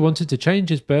 He said he wanted to change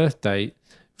his birth date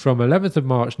from 11th of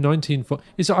March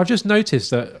 1940. So I've just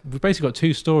noticed that we've basically got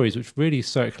two stories which really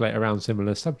circulate around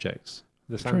similar subjects.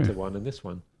 The Santa one and this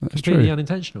one. That's completely true.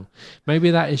 unintentional.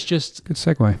 Maybe that is just Good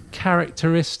segue.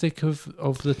 characteristic of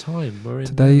the time we're in.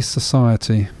 Today's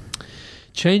society.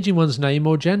 Changing one's name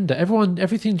or gender.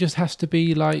 Everything just has to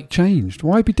be like Changed.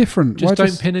 Why be different? just Why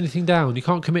don't pin anything down. You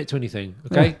can't commit to anything.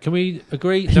 Okay? Yeah. Can we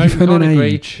agree? No, we Even can't an agree.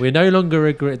 age. We no longer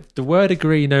agree. The word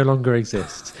agree no longer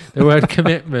exists. The word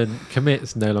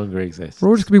commits no longer exists. We're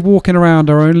all just going to be walking around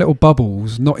our own little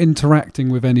bubbles, not interacting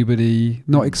with anybody,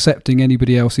 not accepting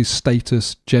anybody else's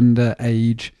status, gender,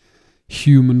 age,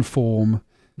 human form.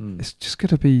 It's just going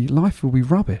to be, life will be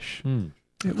rubbish.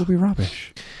 It will be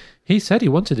rubbish. He said he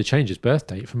wanted to change his birth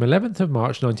date from 11th of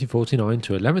March 1949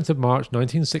 to 11th of March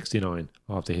 1969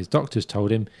 after his doctors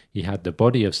told him he had the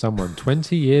body of someone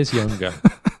 20 years younger.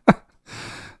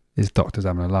 His doctor's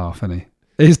having a laugh, isn't he?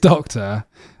 His doctor,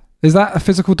 is that a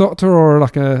physical doctor or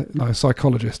like a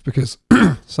psychologist? Because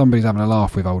somebody's having a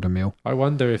laugh with old Emil. I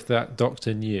wonder if that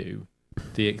doctor knew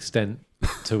the extent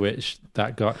to which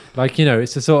that guy, like, you know,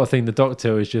 it's the sort of thing the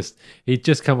doctor was he'd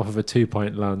just come off of a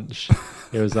 2-point lunch.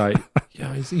 It was like,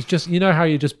 yeah, he's just, you know how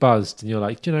you just buzzed and you're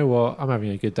like, do you know what? I'm having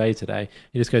a good day today.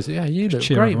 He just goes, yeah, you look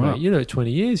great, mate. You look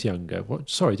 20 years younger. What?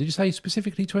 Sorry, did you say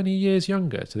specifically 20 years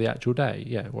younger to the actual day?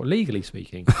 Yeah. Well, legally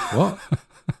speaking, what?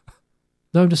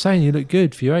 No, I'm just saying you look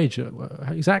good for your age.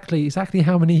 Exactly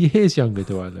how many years younger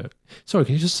do I look? Sorry,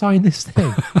 can you just sign this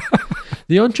thing?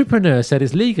 The entrepreneur said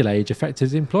his legal age affected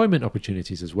his employment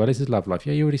opportunities as well as his love life.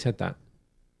 Yeah, you already said that.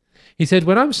 He said,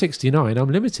 when I'm 69, I'm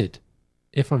limited.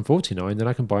 If I'm 49, then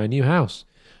I can buy a new house.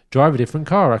 Drive a different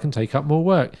car, I can take up more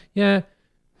work. Yeah,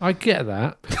 I get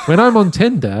that. When I'm on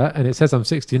Tinder and it says I'm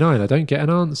 69, I don't get an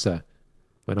answer.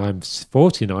 When I'm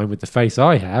 49 with the face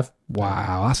I have...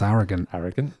 Wow, that's arrogant.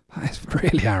 Arrogant. That is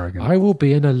really arrogant. I will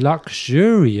be in a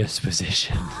luxurious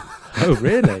position. Oh,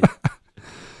 really?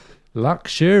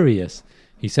 Luxurious.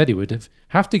 He said he would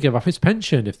have to give up his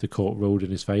pension if the court ruled in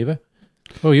his favour.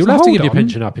 Well, you'll have to give your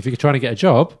pension up if you're trying to get a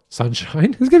job,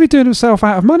 sunshine. He's going to be doing himself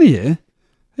out of money here.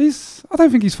 I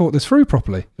don't think he's thought this through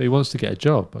properly. But he wants to get a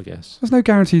job, I guess. There's no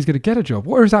guarantee he's going to get a job.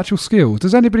 What are his actual skills?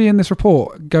 Does anybody in this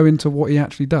report go into what he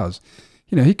actually does?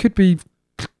 You know, he could be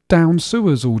down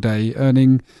sewers all day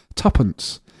earning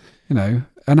tuppence, you know,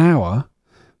 an hour,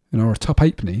 you know, or a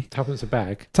tuppence. Tuppence a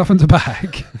bag. Tuppence a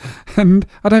bag. And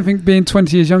I don't think being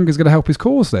 20 years younger is going to help his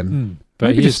cause then.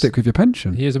 But maybe just stick with your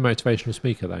pension. He is a motivational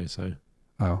speaker, though, so...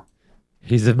 Oh.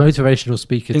 He's a motivational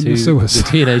speaker to the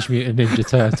Teenage Mutant Ninja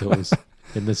Turtles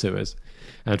in the sewers.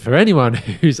 And for anyone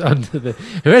who's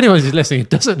who's listening who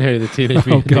doesn't know who the Teenage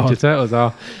Mutant Ninja Turtles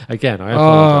are, again, I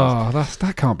apologise.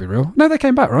 That can't be real. No, they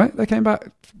came back, right? They came back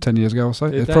 10 years ago or so.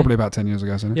 It's probably about 10 years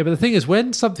ago. So. Yeah, but the thing is,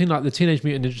 when something like the Teenage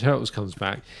Mutant Ninja Turtles comes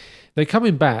back, they're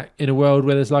coming back in a world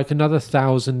where there's like another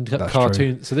 1,000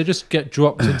 cartoons. True. So they just get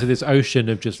dropped into this ocean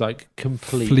of just like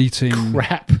fleeting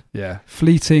crap. Yeah,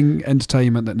 fleeting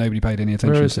entertainment that nobody paid any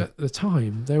attention Whereas to. At the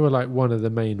time, they were like one of the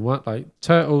main ones, like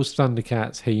Turtles,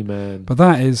 Thundercats, He-Man. But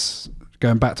that is,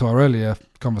 going back to our earlier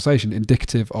conversation,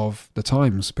 indicative of the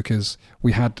times, because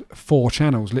we had 4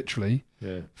 channels, literally.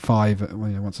 Yeah. 5,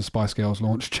 once the Spice Girls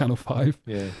launched, Channel 5.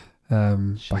 Yeah.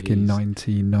 Back in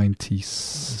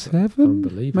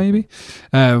 1997, maybe.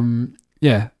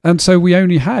 Yeah, and so we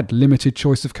only had limited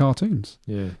choice of cartoons.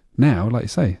 Yeah. Now, like you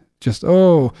say, just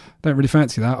don't really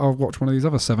fancy that. I'll watch one of these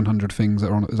other 700 things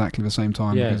that are on at exactly the same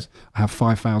time because I have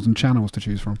 5,000 channels to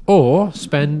choose from. Or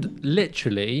spend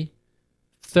literally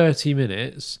 30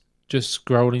 minutes just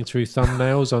scrolling through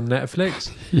thumbnails on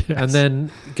Netflix and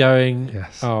then going,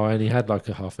 I only had like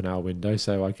a half an hour window,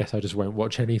 so I guess I just won't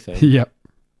watch anything. Yep.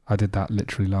 I did that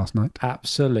literally last night.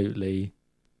 Absolutely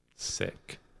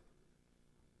sick.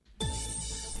 And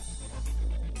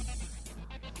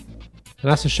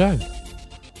that's the show.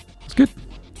 It's good.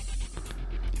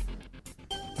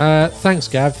 Thanks,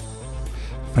 Gav.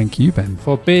 Thank you, Ben,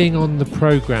 for being on the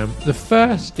programme.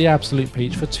 The Absolute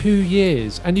Peach for 2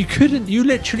 years. And you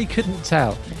literally couldn't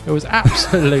tell. It was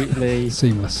absolutely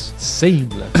seamless.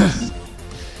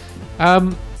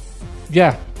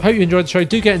 Yeah, hope you enjoyed the show.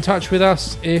 Do get in touch with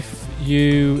us if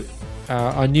you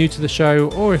are new to the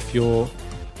show or if you're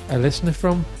a listener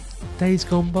from days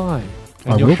gone by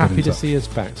and you're happy to see us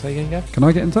back. Say again, Gav? Can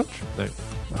I get in touch? No.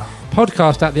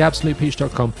 Podcast at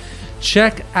theabsolutepeach.com.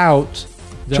 Check out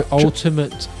the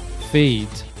ultimate feed.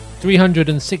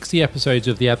 360 episodes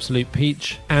of The Absolute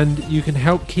Peach, and you can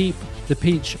help keep The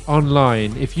Peach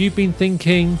online. If you've been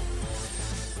thinking,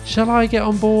 shall I get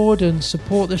on board and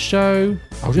support the show?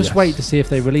 I'll just wait to see if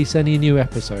they release any new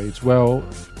episodes. Well,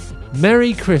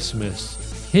 Merry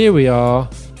Christmas. Here we are.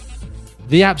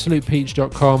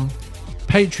 TheAbsolutePeach.com,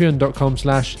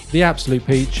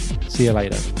 Patreon.com/TheAbsolutePeach. See you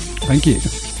later. Thank you.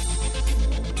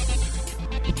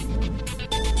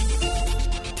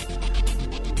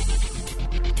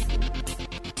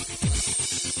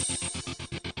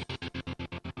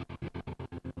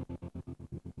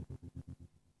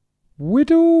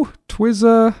 Whittle,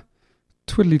 Twizzer,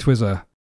 Twiddly Twizzer.